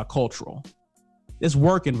multicultural. There's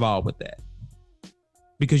work involved with that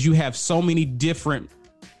because you have so many different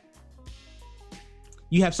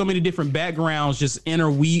backgrounds just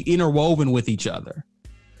interwoven with each other.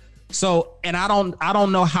 So, and I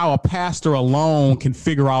don't know how a pastor alone can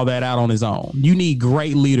figure all that out on his own. You need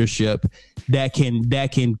great leadership that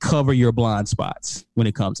can cover your blind spots when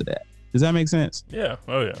it comes to that. Does that make sense? Yeah.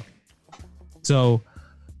 Oh yeah. So,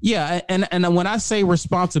 yeah, and when I say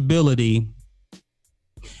responsibility,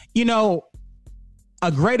 you know,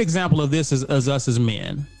 a great example of this is us as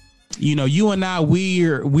men. You know, you and I,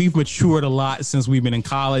 we've matured a lot since we've been in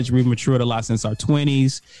college. We've matured a lot since our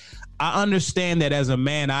 20s. I understand that as a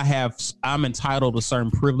man, I'm entitled to certain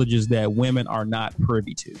privileges that women are not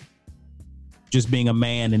privy to. Just being a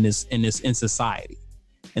man in society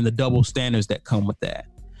and the double standards that come with that.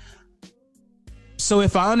 So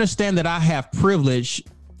if I understand that I have privilege,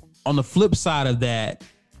 on the flip side of that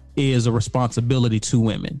is a responsibility to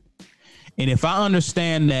women. And if I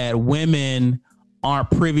understand that women aren't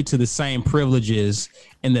privy to the same privileges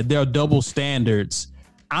and that there are double standards,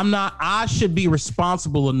 I should be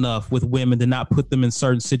responsible enough with women to not put them in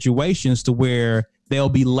certain situations to where they'll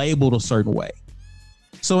be labeled a certain way.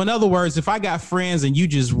 So in other words, if I got friends and you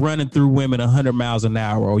just running through women 100 miles an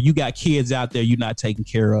hour, or you got kids out there you're not taking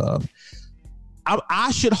care of, I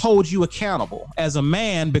should hold you accountable as a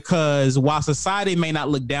man, because while society may not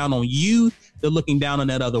look down on you, they're looking down on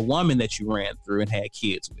that other woman that you ran through and had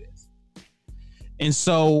kids with. And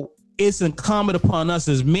so it's incumbent upon us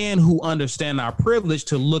as men who understand our privilege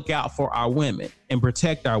to look out for our women and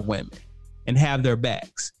protect our women and have their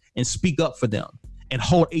backs and speak up for them and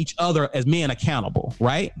hold each other as men accountable,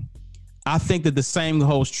 right? I think that the same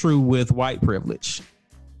holds true with white privilege.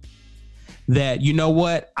 That, you know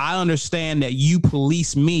what? I understand that you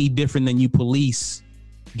police me different than you police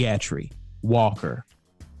Gatrey, Walker.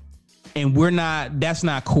 And that's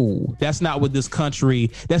not cool. That's not what this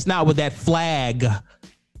country, that's not what that flag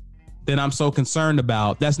that I'm so concerned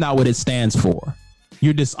about, that's not what it stands for.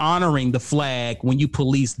 You're dishonoring the flag when you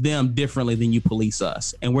police them differently than you police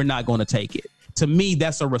us. And we're not going to take it. To me,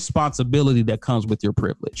 that's a responsibility that comes with your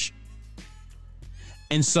privilege.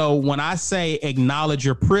 And so when I say acknowledge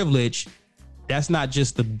your privilege, that's not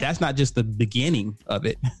just the beginning of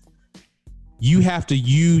it. You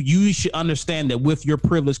should understand that with your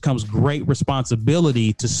privilege comes great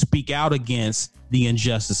responsibility to speak out against the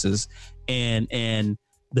injustices and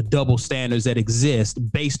the double standards that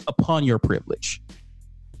exist based upon your privilege.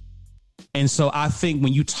 And so I think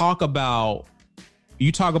when you talk about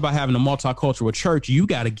having a multicultural church, you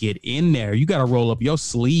got to get in there. You got to roll up your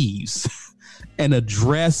sleeves and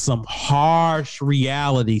address some harsh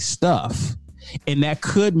reality stuff. And that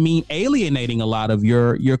could mean alienating a lot of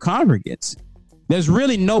your congregants. There's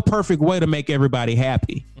really no perfect way to make everybody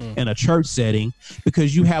happy in a church setting,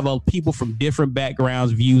 because you have people from different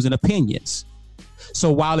backgrounds, views, and opinions.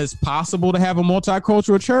 So while it's possible to have a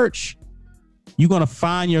multicultural church, you're going to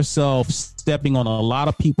find yourself stepping on a lot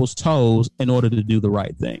of people's toes in order to do the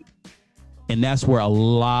right thing. And that's where a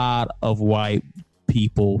lot of white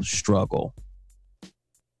people struggle.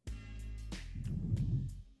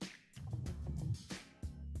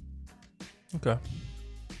 Okay.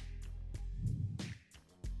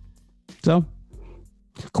 So,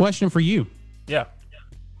 question for you. Yeah.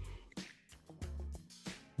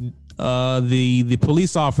 The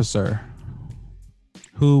police officer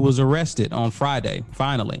who was arrested on Friday,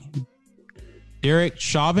 finally, Derek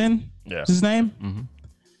Chauvin, is his name? Mm-hmm.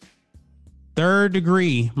 3rd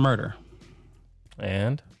degree murder.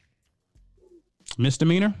 And?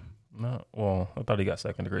 Misdemeanor? No. Well, I thought he got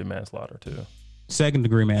 2nd degree manslaughter too. 2nd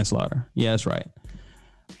degree manslaughter. Yeah, that's right.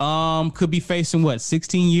 Could be facing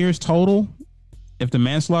 16 years total if the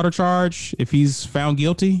manslaughter charge, if he's found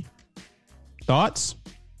guilty. Thoughts?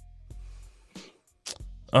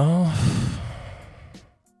 My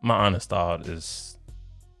honest thought is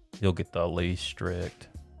he'll get the least strict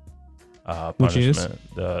punishment, which is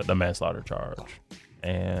the manslaughter charge,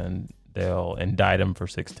 and they'll indict him for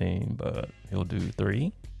 16, but he'll do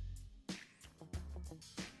 3.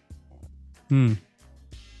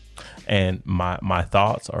 And my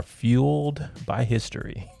thoughts are fueled by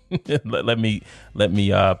history. let me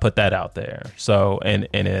put that out there. So and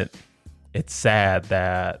it's sad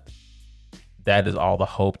that is all the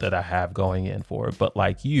hope that I have going in for it. But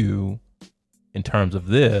like you, in terms of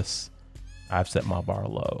this, I've set my bar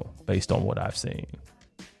low based on what I've seen.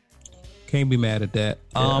 Can't be mad at that.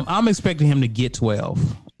 Yeah. I'm expecting him to get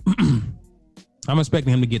 12. I'm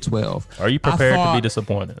expecting him to get 12. Are you prepared to be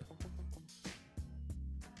disappointed?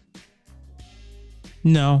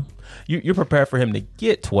 No. You're prepared for him to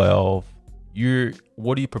get 12.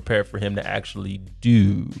 What are you prepared for him to actually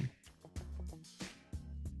do?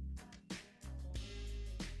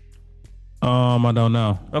 I don't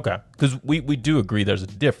know. Okay. Because we do agree there's a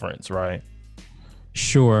difference, right?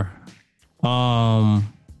 Sure.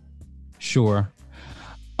 Sure.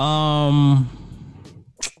 Darren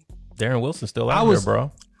Wilson's still out here,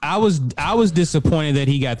 bro. I was disappointed that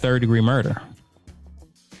he got 3rd degree murder.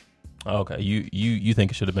 Okay. You think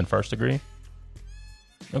it should have been 1st degree?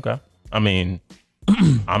 Okay. I mean,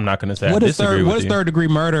 I'm not going to say I disagree with you. What does 3rd degree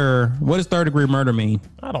murder? What does 3rd degree murder mean?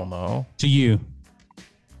 I don't know. To you?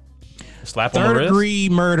 Slap on the wrist? 3rd degree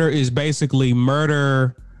murder is basically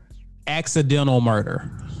murder, accidental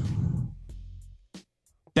murder.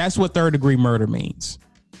 That's what 3rd degree murder means.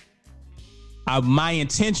 My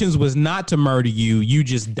intentions was not to murder you. You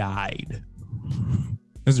just died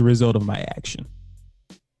as a result of my action.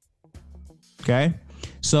 Okay.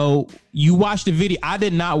 So you watched the video. I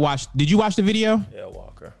did not watch. Did you watch the video? Yeah,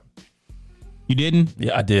 Walker. You didn't?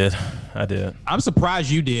 Yeah, I did. I'm surprised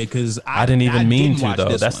you did because I didn't even mean to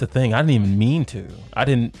though. That's the thing. I didn't even mean to. I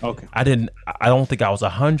didn't. Okay. I don't think I was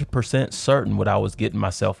 100% certain what I was getting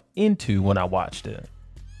myself into when I watched it.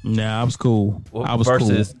 Nah, I was cool.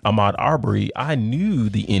 Versus Ahmaud Arbery, I knew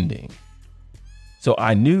the ending, so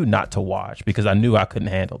I knew not to watch because I knew I couldn't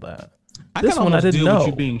handle that. This one I didn't know. With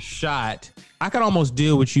you being shot. I could almost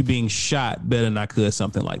deal with you being shot better than I could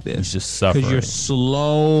something like this. He's just suffering because you're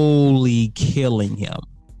slowly killing him.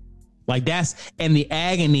 Like and the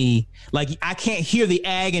agony. Like I can't hear the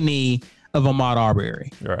agony of Ahmaud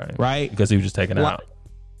Arbery. Right. Because he was just taken out.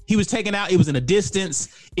 He was taken out. It was in a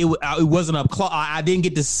distance. It wasn't up close. I didn't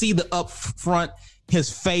get to see the up front,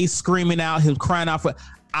 his face screaming out, him crying out for.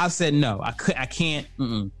 I said no. I can't.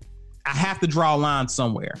 I have to draw a line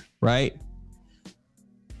somewhere. Right.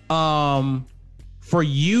 For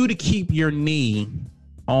you to keep your knee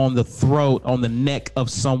on the throat, on the neck of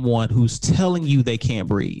someone who's telling you they can't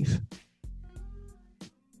breathe,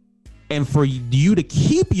 and for you to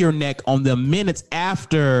keep your neck on them minutes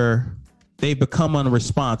after they become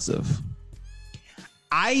unresponsive,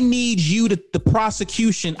 I need you to, the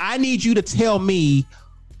prosecution, I need you to tell me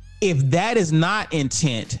if that is not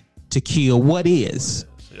intent to kill, what is?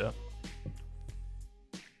 Yeah.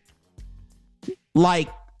 Like,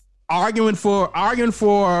 arguing for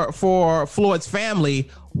Floyd's family,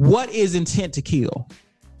 what is intent to kill?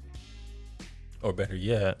 Or better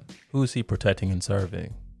yet, who is he protecting and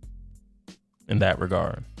serving in that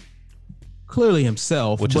regard? Clearly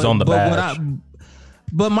himself, which is on the badge.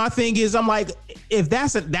 But my thing is, I'm like, if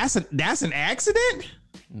that's an accident,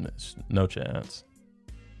 no chance.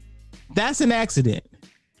 That's an accident.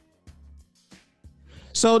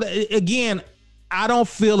 So again, I don't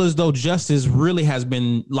feel as though justice really has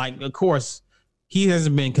been, like, of course, he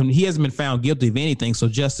hasn't been found guilty of anything, so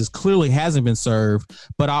justice clearly hasn't been served.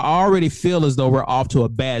 But I already feel as though we're off to a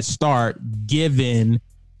bad start, given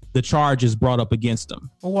the charges brought up against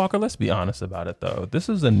him. Well, Walker, let's be honest about it, though. This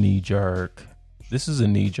is a knee-jerk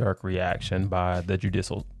reaction by the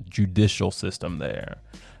judicial system there,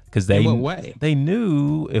 because they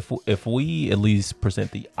knew if we at least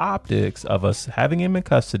present the optics of us having him in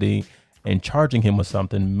custody and charging him with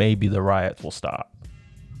something, maybe the riots will stop.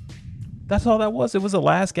 That's all that was. It was a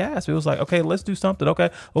last gasp. It was like, okay, let's do something.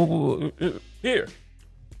 Okay, here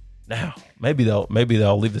now, maybe they'll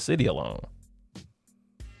leave the city alone.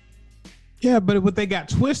 Yeah, but what they got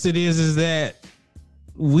twisted is that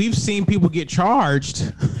we've seen people get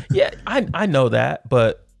charged. Yeah, I know that,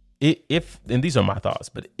 but if and these are my thoughts,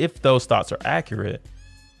 but if those thoughts are accurate,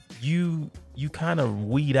 you kind of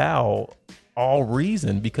weed out all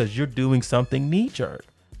reason because you're doing something knee-jerk.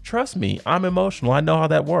 Trust me, I'm emotional. I know how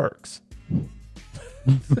that works.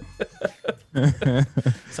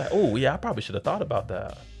 It's like, oh yeah, I probably should have thought about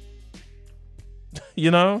that.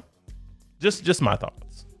 You know, just my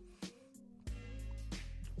thoughts.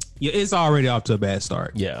 Yeah, it's already off to a bad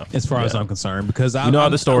start. Yeah, as far as I'm concerned, because how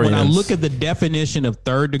the story when ends. I look at the definition of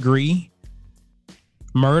third-degree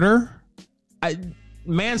murder,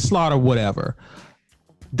 manslaughter, whatever.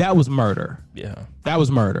 That was murder. Yeah. That was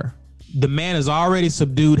murder. The man is already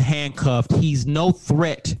subdued, handcuffed. He's no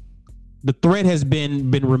threat. The threat has been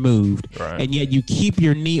removed. Right. And yet you keep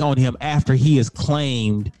your knee on him after he is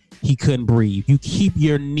claimed he couldn't breathe. You keep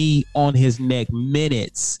your knee on his neck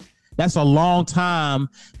minutes. That's a long time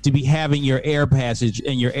to be having your air passage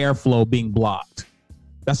and your airflow being blocked.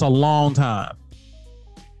 That's a long time.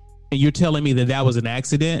 And you're telling me that was an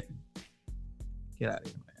accident? Get out of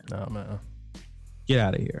here, man. No, man. Get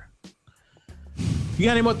out of here. You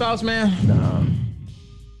got any more thoughts, man?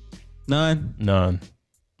 No. None?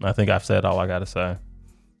 I think I've said all I got to say.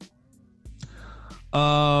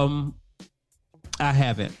 I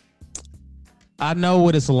haven't. I know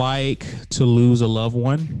what it's like to lose a loved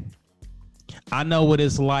one. I know what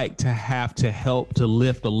it's like to have to help to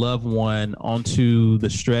lift a loved one onto the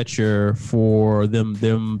stretcher for the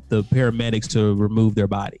paramedics to remove their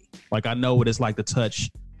body. Like, I know what it's like to touch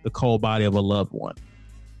the cold body of a loved one.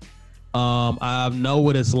 I know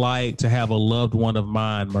what it's like to have a loved one of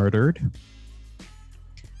mine murdered.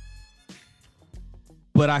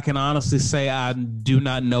 But I can honestly say I do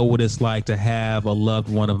not know what it's like to have a loved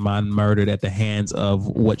one of mine murdered at the hands of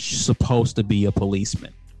what's supposed to be a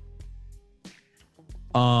policeman.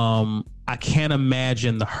 I can't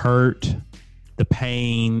imagine the hurt, the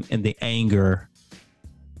pain, and the anger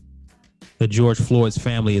that George Floyd's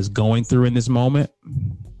family is going through in this moment.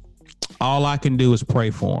 All I can do is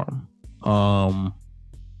pray for him.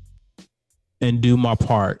 and do my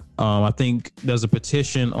part. I think there's a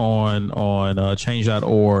petition on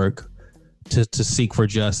change.org to seek for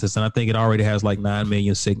justice, and I think it already has like 9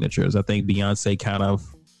 million signatures. I think Beyonce kind of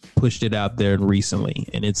pushed it out there recently,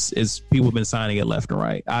 and it's people have been signing it left and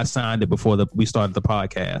right. I signed it before we started the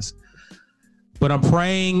podcast. But I'm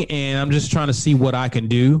praying, and I'm just trying to see what I can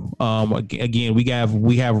do. Again, we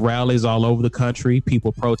have rallies all over the country,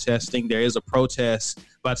 people protesting. There is a protest.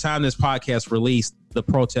 By the time this podcast released, the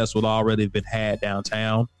protest would already have been had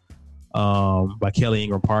downtown by Kelly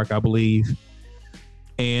Ingram Park, I believe.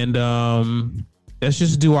 And let's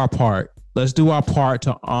just do our part. Let's do our part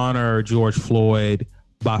to honor George Floyd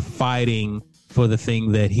by fighting for the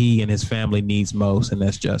thing that he and his family needs most, and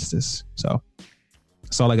that's justice. So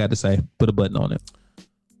that's all I got to say. Put a button on it.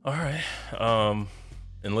 All right.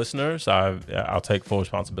 And listeners, I'll take full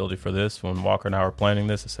responsibility for this. When Walker and I were planning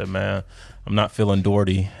this, I said, man, I'm not feeling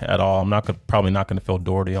Doherty at all. I'm probably not going to feel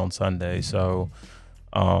Doherty on Sunday. So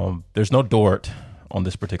there's no Dort on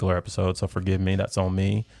this particular episode. So forgive me. That's on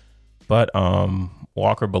me. But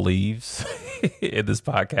Walker believes in this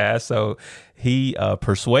podcast. So he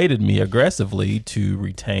persuaded me aggressively to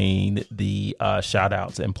retain the shout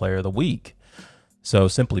outs and player of the week. So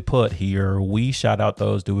simply put, here we shout out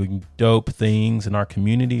those doing dope things in our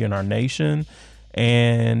community and our nation,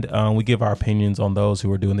 and we give our opinions on those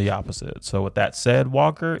who are doing the opposite. So with that said,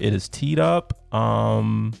 Walker, it is teed up.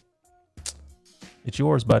 It's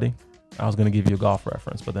yours, buddy. I was going to give you a golf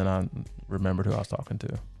reference, but then I remembered who I was talking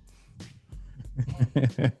to.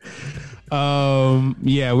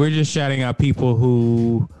 Yeah, we're just shouting out people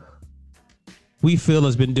who we feel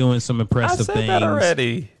has been doing some impressive things. I said that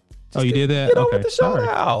already. Oh, you did that? Get on okay, with the shout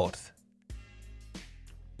out.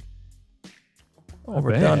 Oh,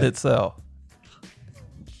 redundant self.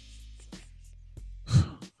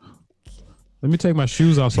 Let me take my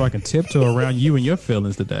shoes off so I can tiptoe around you and your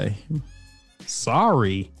feelings today.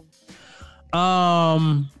 Sorry.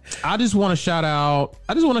 I just want to shout out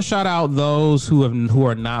those who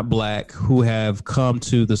are not black, who have come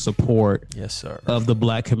to the support yes, sir, of the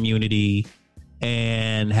black community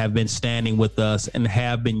and have been standing with us and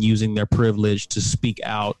have been using their privilege to speak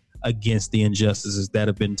out against the injustices that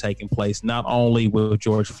have been taking place, not only with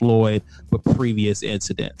George Floyd, but previous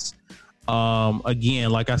incidents. Again,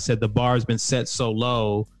 like I said, the bar has been set so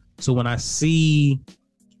low. So when I see,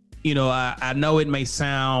 I know it may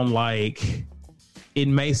sound like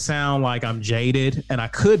I'm jaded, and I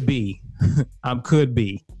could be.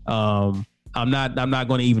 I'm not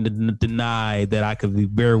going to even deny that I could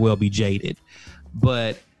very well be jaded.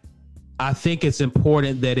 But I think it's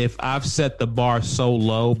important that if I've set the bar so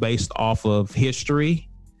low based off of history,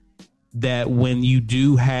 that when you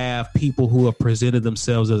do have people who have presented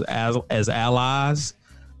themselves as allies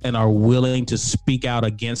and are willing to speak out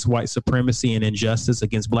against white supremacy and injustice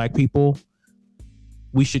against black people,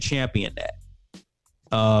 we should champion that.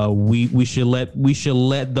 We should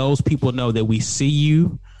let those people know that we see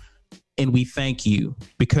you and we thank you,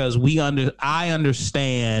 because I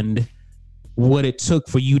understand what it took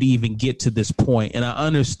for you to even get to this point. And I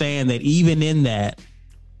understand that even in that,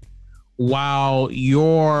 while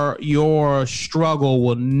your struggle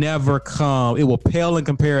will never come, it will pale in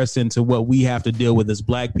comparison to what we have to deal with as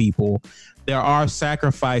black people. There are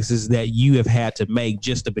sacrifices that you have had to make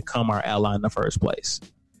just to become our ally in the first place.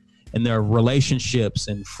 And there are relationships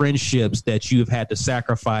and friendships that you have had to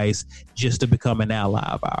sacrifice just to become an ally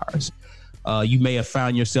of ours. You may have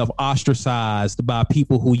found yourself ostracized by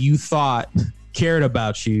people who you thought cared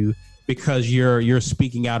about you because you're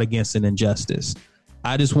speaking out against an injustice.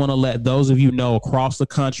 I just want to let those of you know across the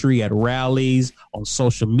country, at rallies, on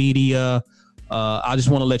social media, I just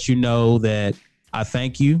want to let you know that I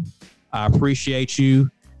thank you, I appreciate you,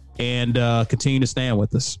 and continue to stand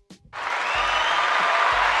with us.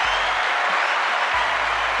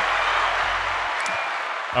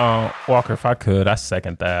 Walker, if I could, I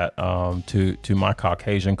second that. To my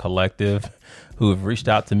Caucasian collective who have reached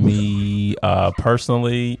out to me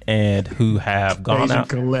personally and who have gone out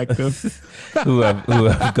collective who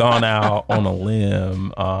have gone out on a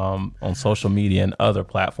limb on social media and other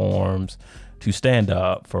platforms to stand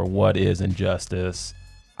up for what is injustice.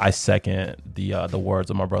 I second the words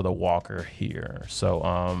of my brother Walker here.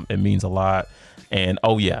 So it means a lot. And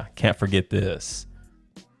oh yeah, can't forget this.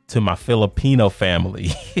 To my Filipino family,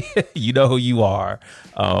 you know who you are.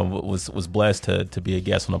 Was blessed to be a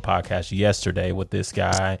guest on the podcast yesterday with this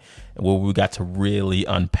guy, where we got to really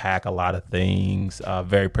unpack a lot of things.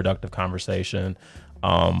 Very productive conversation.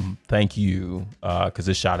 Thank you, because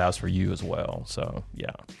this shout out's for you as well. So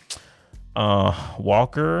yeah,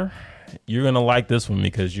 Walker, you're gonna like this one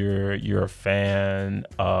because you're a fan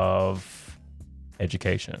of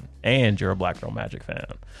education, and you're a Black Girl Magic fan.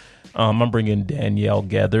 I'm bringing Danielle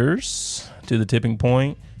Gathers to the tipping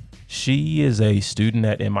point. She is a student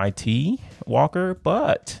at MIT, Walker,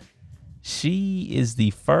 but she is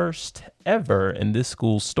the first ever in this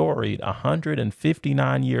school's storied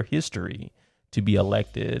 159-year history to be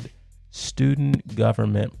elected student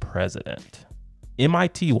government president.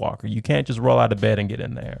 MIT, Walker. You can't just roll out of bed and get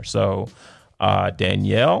in there. So,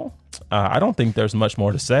 Danielle, I don't think there's much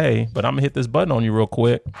more to say, but I'm going to hit this button on you real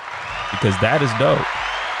quick because that is dope.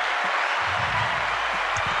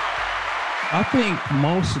 I think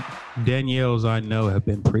most Danielles I know have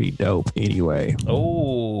been pretty dope anyway.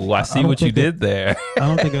 Oh, I see what you did there. I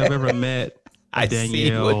don't think I've ever met I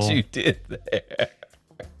Danielle. see what you did there.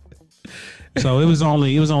 So it was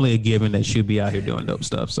only a given that she'd be out here doing dope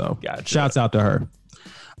stuff. So Gotcha. Shouts out to her.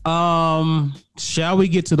 Shall we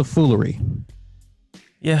get to the foolery?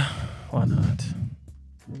 Yeah, why not?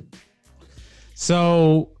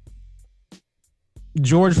 So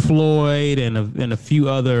George Floyd and a few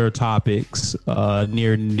other topics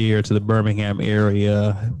near and dear to the Birmingham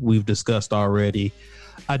area we've discussed already.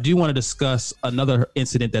 I do want to discuss another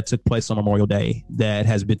incident that took place on Memorial Day that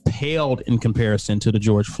has been paled in comparison to the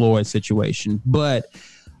George Floyd situation. But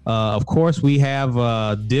of course, we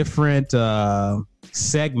have different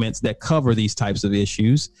segments that cover these types of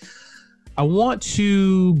issues. I want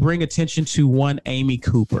to bring attention to one Amy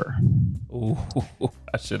Cooper. Ooh,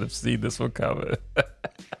 I should have seen this one coming.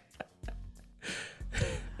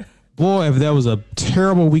 Boy, if that was a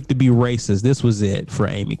terrible week to be racist, this was it for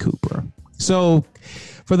Amy Cooper. So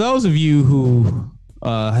for those of you who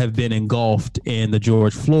have been engulfed in the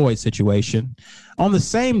George Floyd situation, on the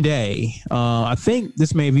same day, I think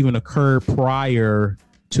this may have even occurred prior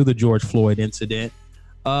to the George Floyd incident,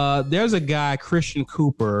 there's a guy, Christian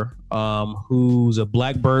Cooper, who's a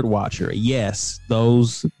black bird watcher. Yes,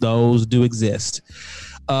 those do exist.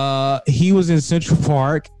 He was in Central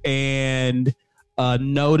Park and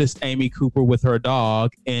noticed Amy Cooper with her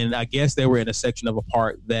dog, and I guess they were in a section of a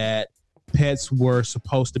park that pets were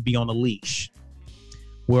supposed to be on a leash,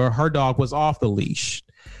 where her dog was off the leash.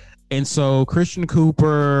 And so Christian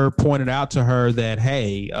Cooper pointed out to her that,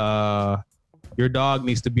 hey, your dog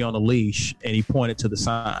needs to be on a leash, and he pointed to the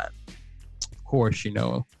sign. Of course,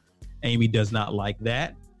 Amy does not like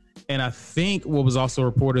that. And I think what was also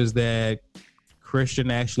reported is that Christian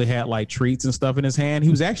actually had like treats and stuff in his hand. He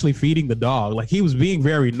was actually feeding the dog. Like, he was being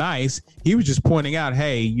very nice. He was just pointing out,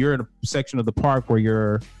 hey, you're in a section of the park where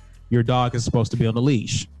your dog is supposed to be on the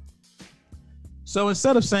leash. So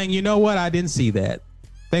instead of saying, you know what, I didn't see that,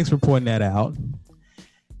 thanks for pointing that out,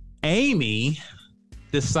 Amy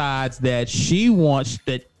decides that she wants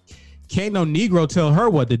that can't no Negro tell her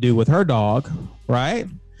what to do with her dog, right?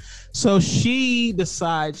 So she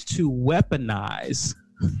decides to weaponize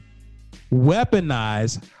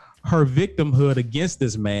her victimhood against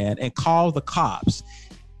this man and call the cops.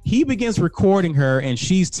 He begins recording her, and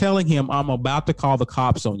she's telling him, I'm about to call the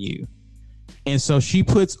cops on you. And so she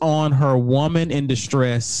puts on her woman in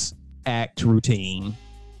distress act routine,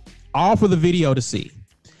 all for the video to see.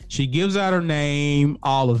 She gives out her name,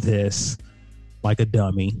 all of this, like a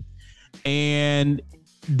dummy. And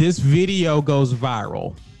this video goes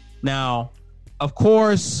viral. Now, of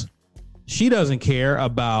course, she doesn't care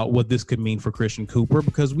about what this could mean for Christian Cooper,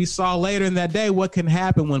 because we saw later in that day what can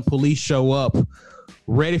happen when police show up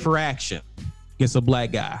ready for action against a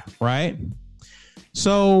black guy, right?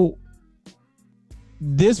 So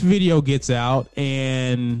this video gets out,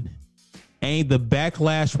 and the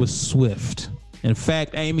backlash was swift. In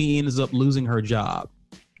fact, Amy ends up losing her job.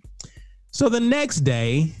 So the next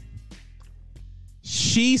day,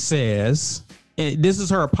 she says, and this is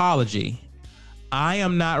her apology, I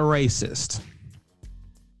am not racist.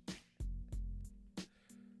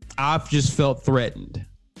 I've just felt threatened.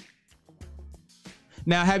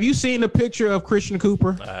 Now, have you seen a picture of Christian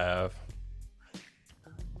Cooper? I have.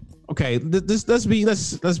 Okay, let's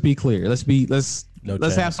be clear.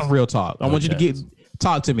 Let's have some real talk. I want you to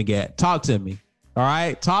talk to me, Gat. Talk to me. All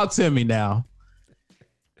right, talk to me now.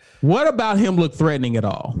 What about him look threatening at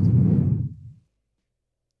all?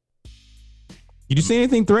 Did you see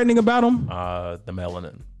anything threatening about him? The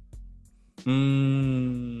melanin.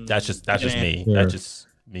 That's just Good me. answer. That's just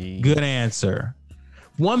me. Good answer.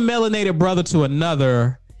 One melanated brother to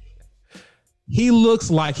another, he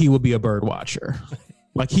looks like he would be a bird watcher.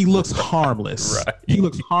 Like, he looks harmless. Right. He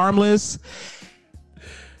looks harmless.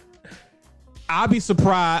 I'd be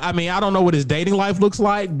surprised. I mean, I don't know what his dating life looks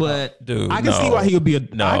like, but Dude, I can see why he would be a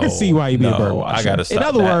bird watcher. I gotta stop In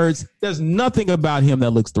other that. words, there's nothing about him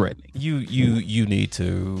that looks threatening. You need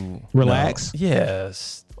to Relax? No.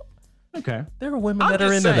 Yes. Okay. There are women I'm that are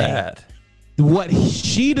just into saying. that. what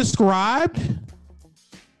she described,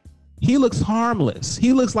 he looks harmless.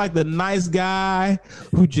 He looks like the nice guy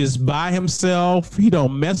who just by himself. He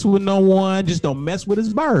don't mess with no one. Just don't mess with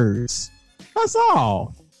his birds. That's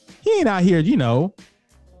all. He ain't out here,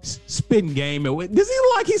 spitting game. Does he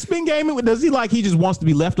like he spitting game? Does he like he just wants to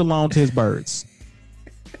be left alone to his birds?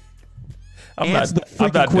 I'm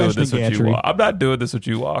not doing this with you. I'm not doing this with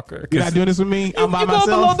you, Walker. You're not doing this with me. I'm by myself.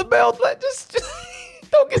 Below the belt. Just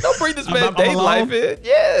don't bring this man day life in.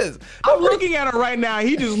 Yes, I'm looking at him right now.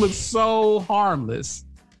 He just looks so harmless.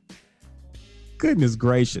 Goodness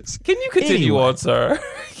gracious. Can you continue on, sir?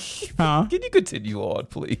 Huh? Can you continue on,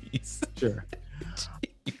 please? Sure.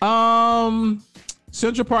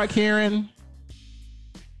 Central Park Karen.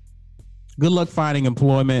 Good luck finding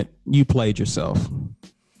employment. You played yourself.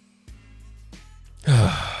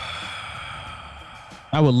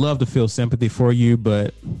 I would love to feel sympathy for you,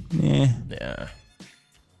 but yeah.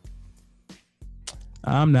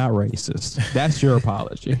 I'm not racist. That's your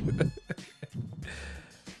apology.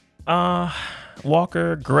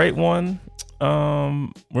 Walker, great one.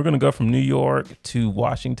 We're gonna go from New York to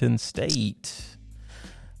Washington State.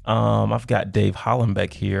 I've got Dave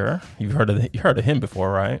Hollenbeck here. You heard of him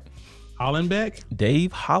before, right? Hollenbeck?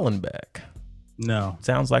 Dave Hollenbeck. No.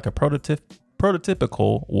 Sounds like a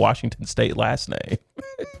prototypical Washington State last name.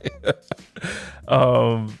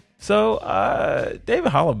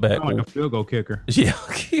 David Hollenbeck, like a field goal kicker. Yeah.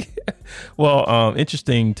 Well,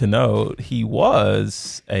 interesting to note, he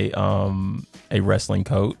was a wrestling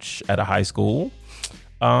coach at a high school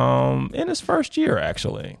in his first year,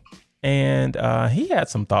 actually. And he had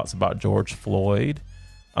some thoughts about George Floyd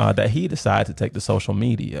that he decided to take to social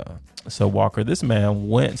media. So, Walker, this man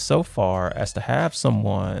went so far as to have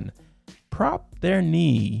someone prop their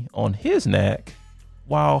knee on his neck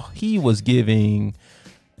while he was giving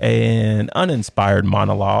an uninspired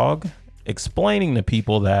monologue explaining to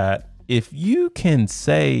people that if you can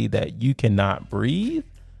say that you cannot breathe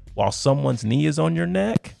while someone's knee is on your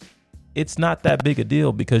neck, it's not that big a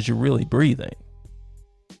deal because you're really breathing.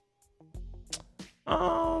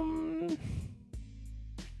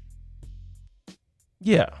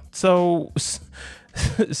 Yeah. So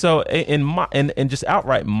in just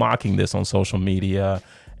outright mocking this on social media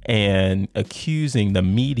and accusing the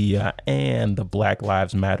media and the Black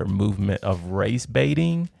Lives Matter movement of race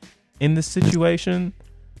baiting in this situation,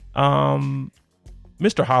 Mr.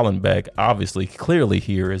 Hollenbeck obviously clearly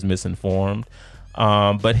here is misinformed.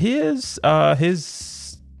 But let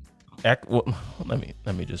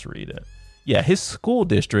me just read it. Yeah, his school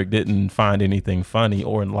district didn't find anything funny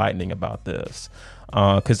or enlightening about this.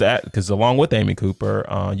 Because along with Amy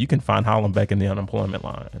Cooper, you can find Hollenbeck in the unemployment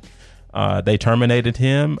line. They terminated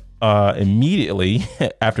him immediately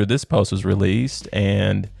after this post was released,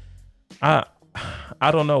 and I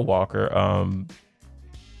don't know, Walker.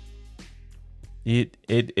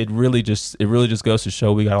 It really just goes to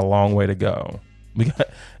show we got a long way to go. We got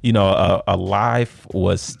a life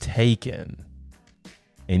was taken,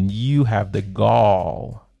 and you have the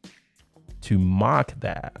gall to mock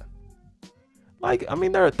that. Like, I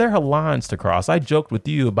mean, there are lines to cross. I joked with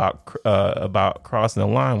you about crossing the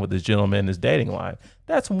line with this gentleman in his dating life.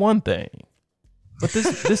 That's one thing, but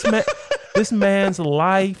this man's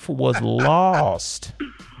life was lost.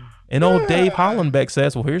 And old Dave Hollenbeck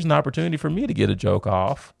says, "Well, here's an opportunity for me to get a joke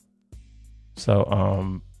off."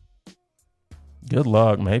 So, good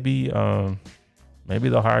luck. Maybe they'll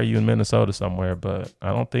hire you in Minnesota somewhere, but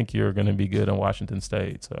I don't think you're going to be good in Washington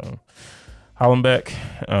State. So. Hollenbeck,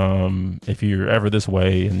 if you're ever this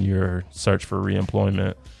way in your search for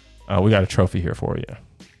reemployment, we got a trophy here for you.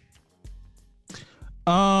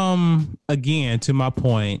 Again, to my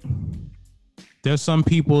point, there's some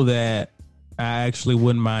people that I actually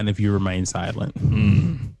wouldn't mind if you remain silent.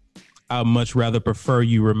 I'd much rather prefer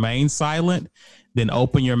you remain silent than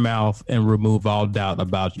open your mouth and remove all doubt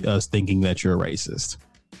about us thinking that you're a racist.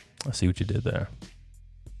 I see what you did there.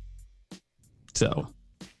 So.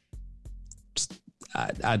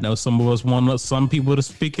 I know some of us want some people to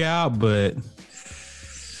speak out, but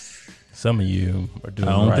some of you are doing.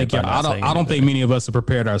 I don't think many of us have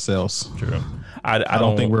prepared ourselves. True. I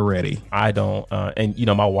don't think we're ready. I don't. And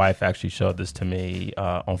my wife actually showed this to me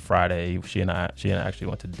on Friday. She and I actually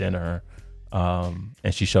went to dinner, and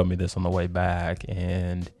she showed me this on the way back,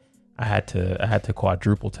 and I had to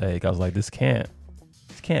quadruple take. I was like, this can't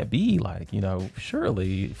be like,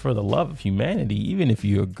 surely for the love of humanity, even if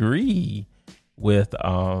you agree with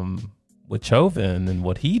Chauvin and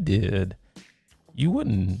what he did, you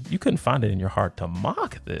couldn't find it in your heart to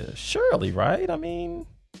mock this, surely, right? I mean,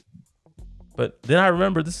 but then I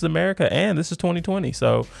remember this is America and this is 2020,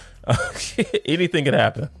 so anything could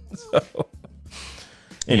happen. So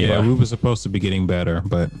Anyway. Yeah, we were supposed to be getting better,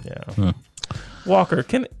 but yeah. Walker,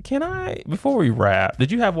 can I, before we wrap,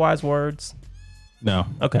 did you have wise words? No.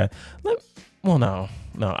 Okay. No.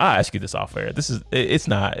 I'll ask you this off air. It's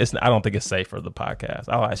not, I don't think it's safe for the podcast.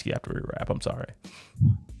 I'll ask you after we wrap. I'm sorry.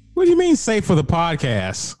 What do you mean safe for the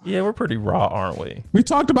podcast? Yeah, we're pretty raw, aren't we? We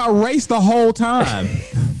talked about race the whole time.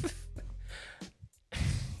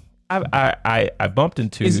 I bumped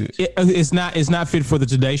into. It's not fit for the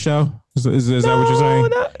Today Show. Is that what you're saying?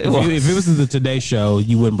 If it was the Today Show,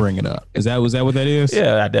 you wouldn't bring it up. Was that what that is?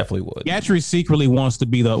 Yeah, I definitely would. Gatrey secretly wants to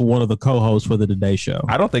be one of the co-hosts for the Today Show.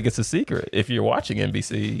 I don't think it's a secret. If you're watching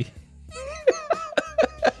NBC,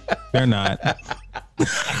 they're not.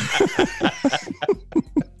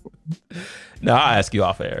 No, I'll ask you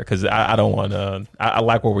off air because I don't want to. I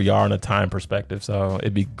like where we are in a time perspective, so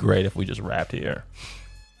it'd be great if we just wrapped here.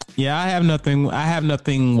 Yeah, I have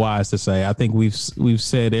nothing wise to say. I think we've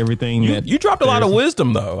said everything that you dropped a lot of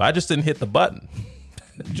wisdom though. I just didn't hit the button.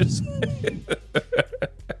 Just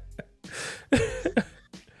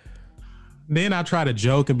then I try to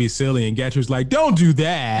joke and be silly, and Gatrey's like, "Don't do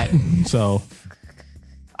that." So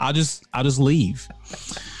I'll just leave.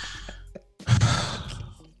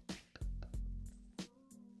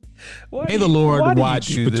 May the Lord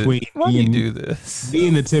watch between me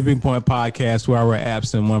and the Tipping Point podcast while we're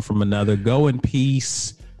absent one from another. Go in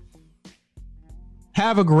peace.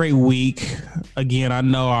 Have a great week. Again, I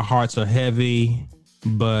know our hearts are heavy,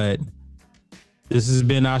 but this has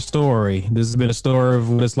been our story. This has been a story of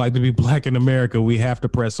what it's like to be Black in America. We have to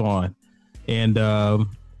press on. And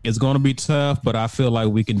it's going to be tough, but I feel like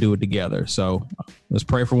we can do it together. So let's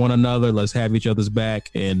pray for one another. Let's have each other's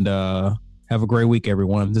back, and have a great week,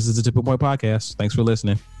 everyone. This is the Tipping Point Podcast. Thanks for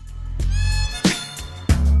listening.